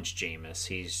punch Jameis.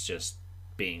 He's just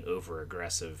being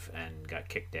over-aggressive and got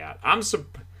kicked out.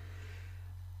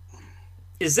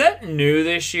 Is that new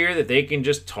this year that they can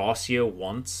just toss you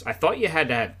once? I thought you had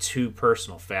to have 2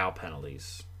 personal foul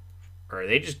penalties. Or are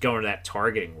they just going to that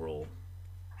targeting rule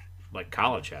like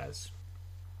college has?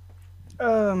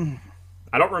 I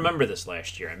don't remember this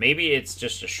last year. Maybe it's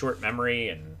just a short memory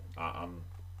and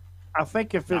I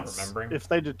think if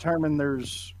they determine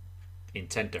there's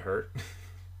intent to hurt.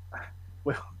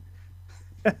 Well,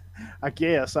 I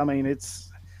guess. I mean,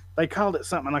 they called it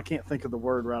something. I can't think of the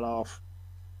word right off.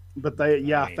 But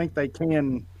I think they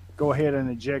can go ahead and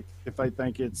eject if they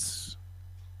think it's.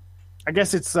 I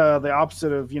guess it's the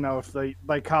opposite of, if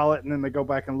they call it and then they go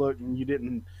back and look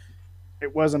and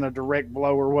it wasn't a direct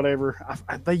blow or whatever.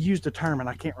 They used a term and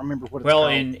I can't remember what it's called. Well,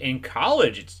 in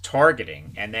college it's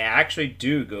targeting and they actually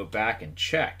do go back and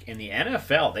check. In the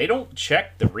NFL, they don't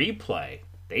check the replay.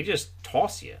 They just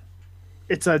toss you.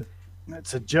 It's a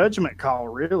judgment call,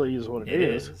 really, is what it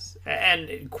is.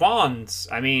 And Quan's,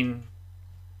 I mean,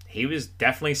 he was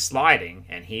definitely sliding,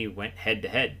 and he went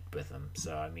head-to-head with him.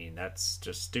 So, I mean, that's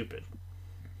just stupid.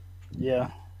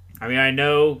 Yeah. I mean, I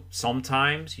know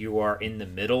sometimes you are in the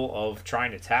middle of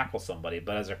trying to tackle somebody,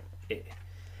 but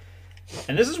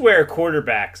and this is where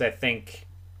quarterbacks, I think,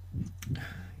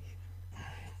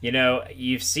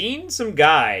 you've seen some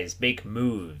guys make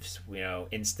moves,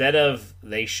 instead of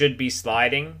they should be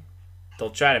sliding, they'll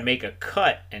try to make a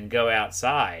cut and go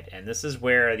outside. And this is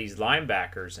where these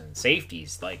linebackers and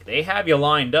safeties, like, they have you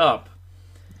lined up.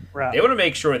 Right. They want to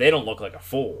make sure they don't look like a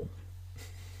fool.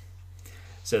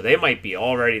 So they might be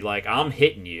already like, I'm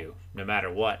hitting you no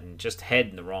matter what, and just head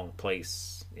in the wrong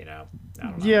place, I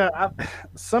don't know. Yeah,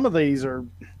 some of these are,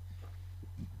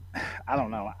 I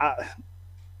don't know.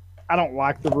 I don't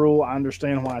like the rule. I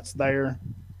understand why it's there.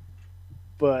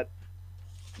 But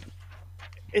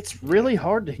it's really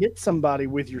hard to hit somebody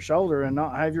with your shoulder and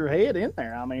not have your head in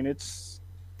there. I mean, it's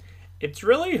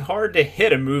really hard to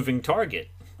hit a moving target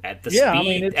at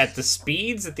the at the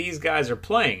speeds that these guys are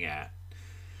playing at.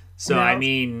 So I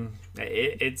mean,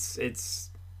 it's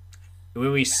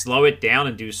when we slow it down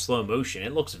and do slow motion,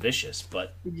 it looks vicious.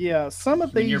 But some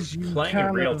of these you're playing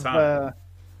in real time.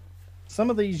 Some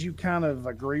of these you kind of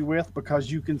agree with because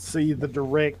you can see the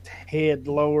direct head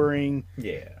lowering.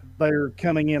 Yeah. They're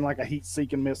coming in like a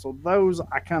heat-seeking missile. Those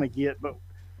I kind of get, but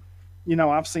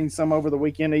I've seen some over the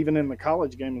weekend, even in the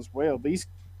college game as well. These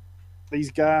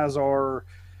guys are,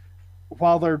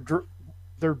 while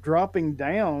they're dropping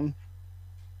down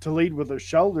to lead with their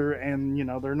shoulder, and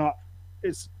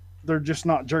they're just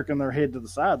not jerking their head to the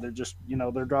side. They're just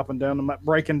they're dropping down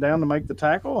breaking down to make the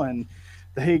tackle, and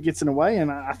the head gets in the way.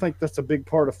 And I think that's a big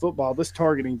part of football. This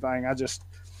targeting thing, I just.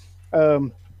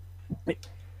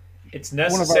 It's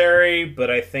necessary, but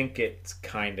I think it's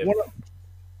kind of...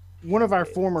 One of our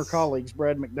former colleagues,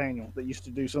 Brad McDaniel, that used to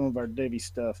do some of our Devy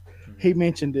stuff, he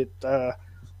mentioned it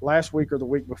last week or the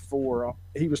week before.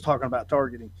 He was talking about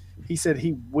targeting. He said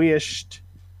he wished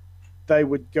they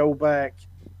would go back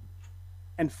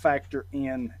and factor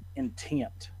in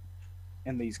intent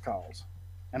in these calls.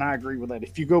 And I agree with that.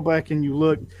 If you go back and you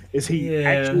look, is he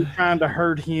actually trying to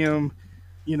hurt him?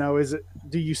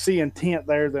 Do you see intent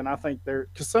there? Then I think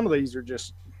because some of these are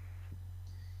just,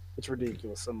 it's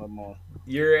ridiculous. Some of them are.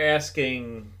 You're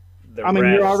asking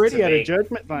you're already at a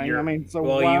judgment thing.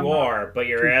 You are, but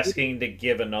you're asking to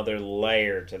give another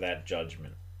layer to that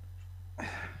judgment.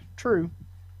 True.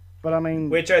 But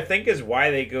which I think is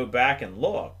why they go back and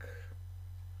look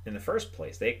in the first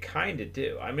place. They kind of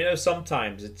do.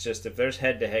 Sometimes it's just if there's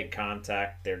head-to-head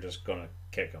contact, they're just going to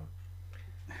kick them.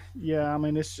 Yeah,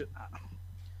 it's just,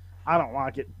 I don't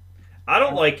like it. I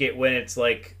don't like it when it's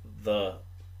like the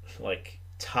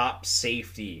top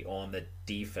safety on the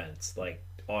defense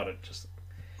ought to just,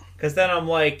 because then I'm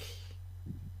like,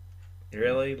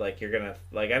 really, you're gonna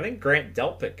I think Grant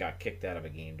Delpit got kicked out of a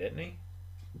game, didn't he?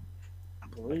 I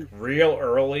believe real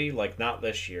early, not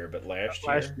this year but last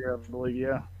year. Last year, I believe,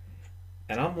 yeah.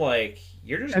 And I'm like,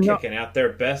 you're just kicking out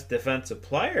their best defensive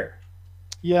player.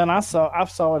 Yeah, and I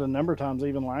saw it a number of times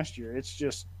even last year. It's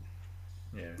just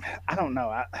Yeah. I don't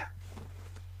know.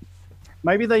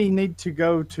 Maybe they need to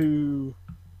go to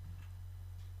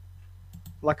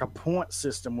like a point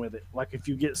system with it. Like if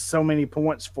you get so many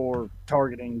points for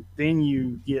targeting, then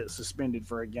you get suspended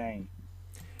for a game.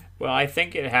 Well, I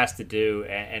think it has to do,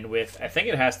 I think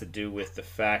it has to do with the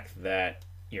fact that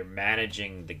you're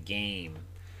managing the game.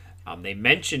 They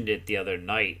mentioned it the other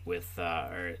night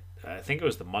or I think it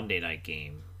was the Monday night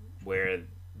game, where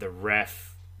the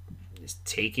ref is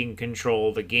taking control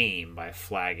of the game by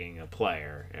flagging a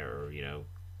player or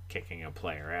kicking a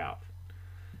player out.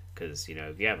 Because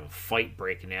if you have a fight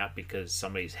breaking out because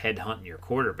somebody's headhunting your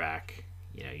quarterback,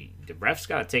 the ref's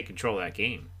got to take control of that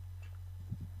game.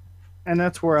 And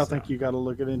that's where I think you got to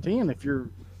look at it. And if you're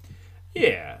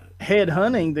head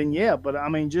hunting, then yeah. But I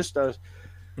mean,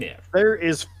 there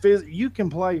is you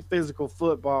can play physical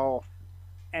football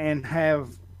and have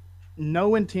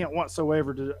no intent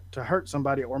whatsoever to hurt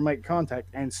somebody or make contact,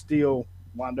 and still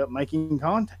wind up making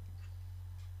contact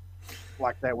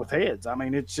like that with heads. I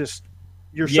mean, it's just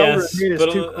your shoulder and head is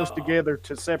too close together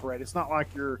to separate. It's not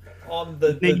like you're on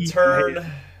the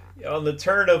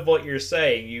turn of what you're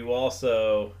saying. You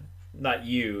also, not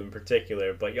you in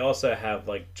particular, but you also have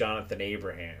like Jonathan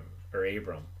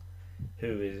Abram,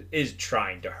 who is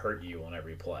trying to hurt you on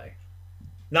every play.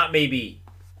 Not maybe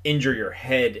injure your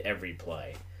head every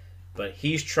play, but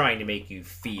he's trying to make you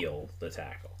feel the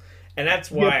tackle. And that's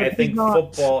why I think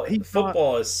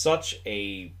football is such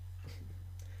a...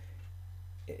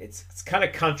 It's kind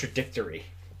of contradictory.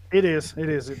 It is.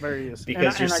 It very is.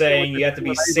 Because you're saying you have to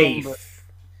be safe,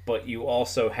 but you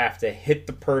also have to hit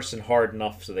the person hard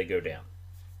enough so they go down.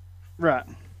 Right.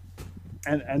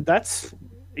 And that's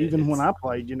even when I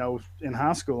played, in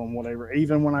high school and whatever,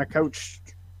 even when I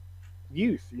coached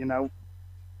youth,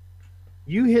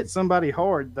 you hit somebody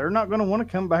hard, they're not going to want to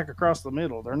come back across the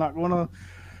middle. They're not going to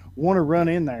want to run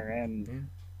in there. And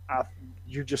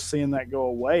you're just seeing that go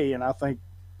away. And I think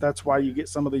that's why you get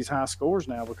some of these high scores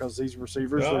now, because these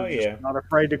receivers are just not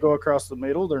afraid to go across the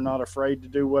middle. They're not afraid to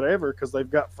do whatever because they've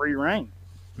got free reign.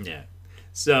 Yeah.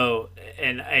 So,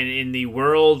 and in the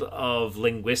world of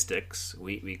linguistics,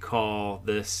 we call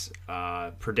this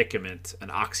predicament an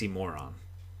oxymoron.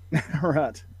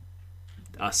 Right.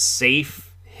 A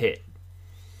safe hit.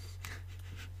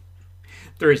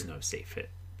 There is no safe hit.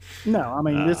 No, I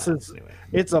mean,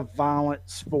 it's a violent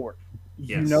sport.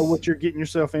 You know what you're getting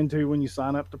yourself into when you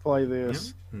sign up to play this.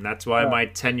 Yeah. And that's why my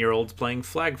 10-year-old's playing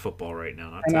flag football right now,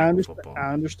 not tackle football.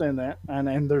 I understand that.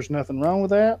 And there's nothing wrong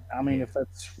with that. I mean, if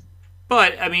that's...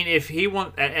 But, I mean, if he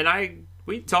wants... And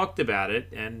we talked about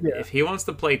it, and if he wants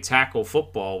to play tackle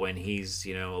football when he's,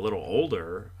 a little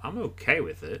older, I'm okay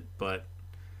with it. But,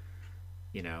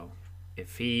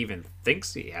 if he even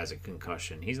thinks he has a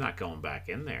concussion, he's not going back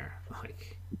in there.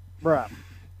 Right.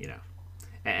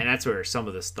 And that's where some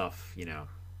of the stuff,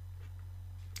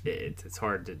 it's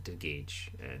hard to gauge.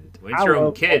 And when it's your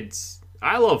own kids,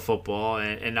 I love football,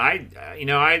 and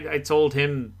I told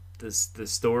him the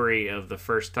story of the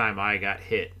first time I got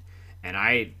hit, and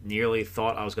I nearly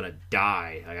thought I was going to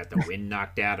die. I got the wind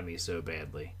knocked out of me so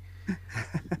badly.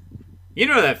 You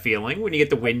know that feeling when you get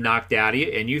the wind knocked out of you,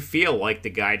 and you feel like the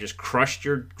guy just crushed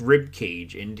your rib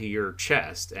cage into your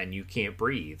chest, and you can't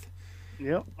breathe.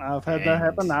 Yep, I've had that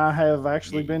happen. I have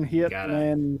actually been hit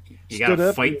and you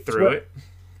gotta fight through it.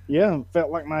 Yeah, felt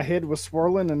like my head was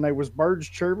swirling and there was birds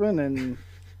chirping and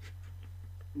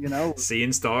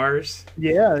seeing stars.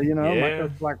 Yeah,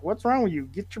 like what's wrong with you?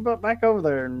 Get your butt back over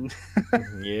there. And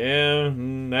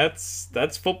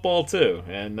that's football too,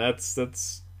 and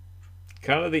that's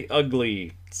kind of the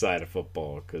ugly side of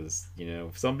football because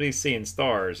if somebody's seeing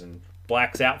stars and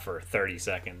blacks out for 30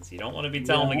 seconds, you don't want to be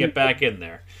telling them to get back in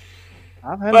there.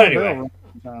 I've had anyway.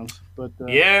 Sometimes, but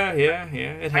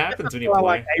it happens when you play. I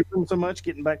like Abram so much.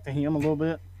 Getting back to him a little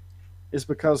bit is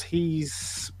because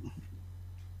he's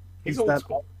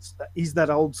that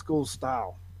old school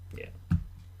style. Yeah, you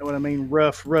know what I mean?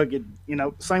 Rough, rugged.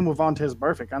 Same with Vontaze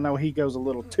Burfict. I know he goes a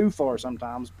little too far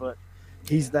sometimes, but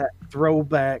he's that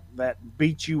throwback that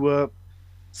beats you up.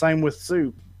 Same with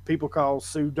Sue. People call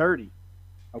Sue dirty.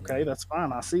 Okay, that's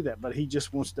fine. I see that, but he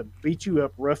just wants to beat you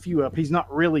up, rough you up. He's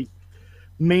not really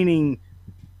meaning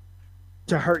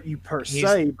to hurt you per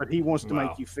se, but he wants to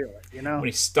make you feel it, When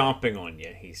he's stomping on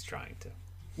you, he's trying to.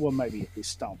 Well, maybe if he's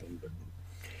stomping. But...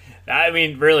 I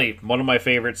mean, really, one of my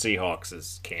favorite Seahawks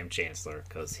is Cam Chancellor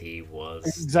because he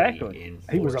was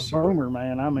he was a boomer,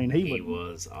 man. I mean, he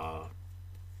was a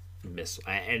missile,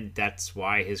 and that's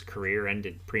why his career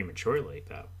ended prematurely,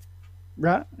 though.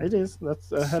 Right, it is.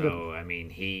 That's I mean,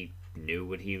 he knew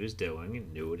what he was doing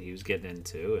and knew what he was getting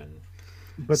into, and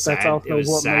But that's also it was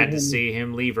what sad made to him, see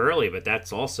him leave early, but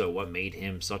that's also what made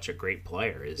him such a great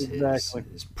player is exactly.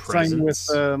 his Same with presence,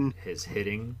 his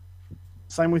hitting.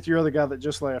 same with your other guy that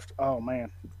just left. Oh man,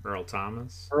 Earl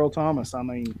Thomas. Earl Thomas. I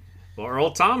mean, Well,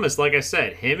 Earl Thomas, like I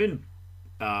said, him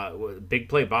and Big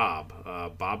Play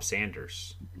Bob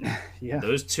Sanders. yeah,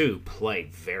 Those two play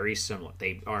very similar.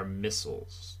 They are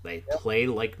missiles. They play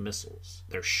like missiles.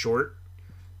 They're short,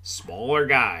 smaller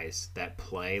guys that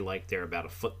play like they're about a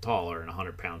foot taller and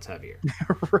 100 pounds heavier.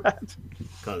 right.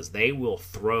 Because they will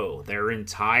throw their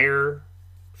entire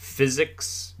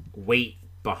physics weight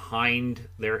behind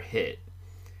their hit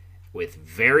with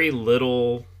very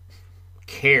little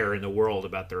care in the world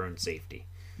about their own safety.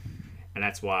 And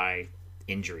that's why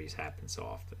injuries happen so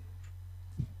often.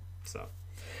 So,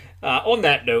 on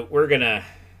that note, we're going to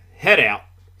head out.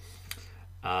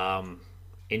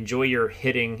 Enjoy your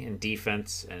hitting and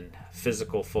defense and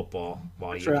physical football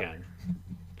while you can.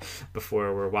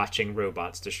 Before we're watching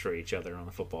robots destroy each other on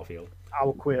the football field.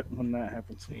 I'll quit when that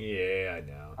happens. Yeah, I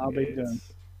know. I'll be done.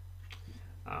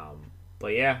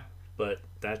 But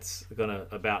that's gonna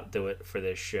about do it for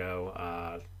this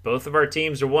show. Both of our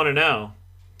teams are 1-0.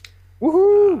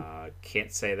 Woohoo!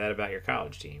 Can't say that about your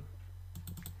college team.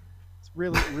 It's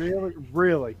really.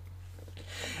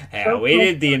 Yeah, I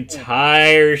waited the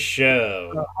entire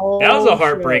show. That was a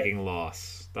heartbreaking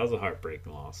loss.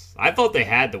 I thought they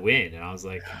had the win, and I was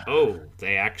like, oh,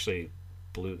 they actually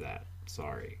blew that.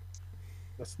 Sorry.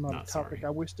 That's not a topic sorry. I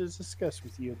wish to discuss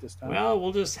with you at this time. Well,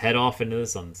 we'll just head off into the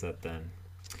sunset then.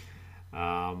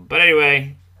 But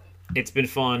anyway, it's been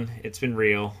fun. It's been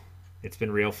real. It's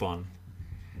been real fun.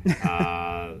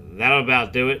 That'll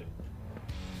about do it.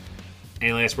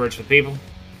 Any last words for the people?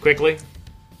 Quickly.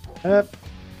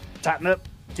 Tighten up,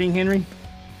 King Henry.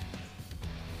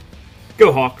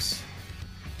 Go Hawks.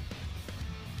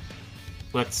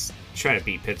 Let's try to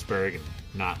beat Pittsburgh and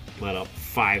not let up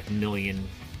 5 million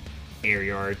air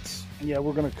yards. Yeah,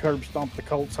 we're going to curb stomp the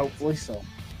Colts, hopefully. So,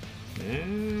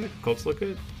 Colts look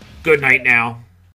good. Good night now.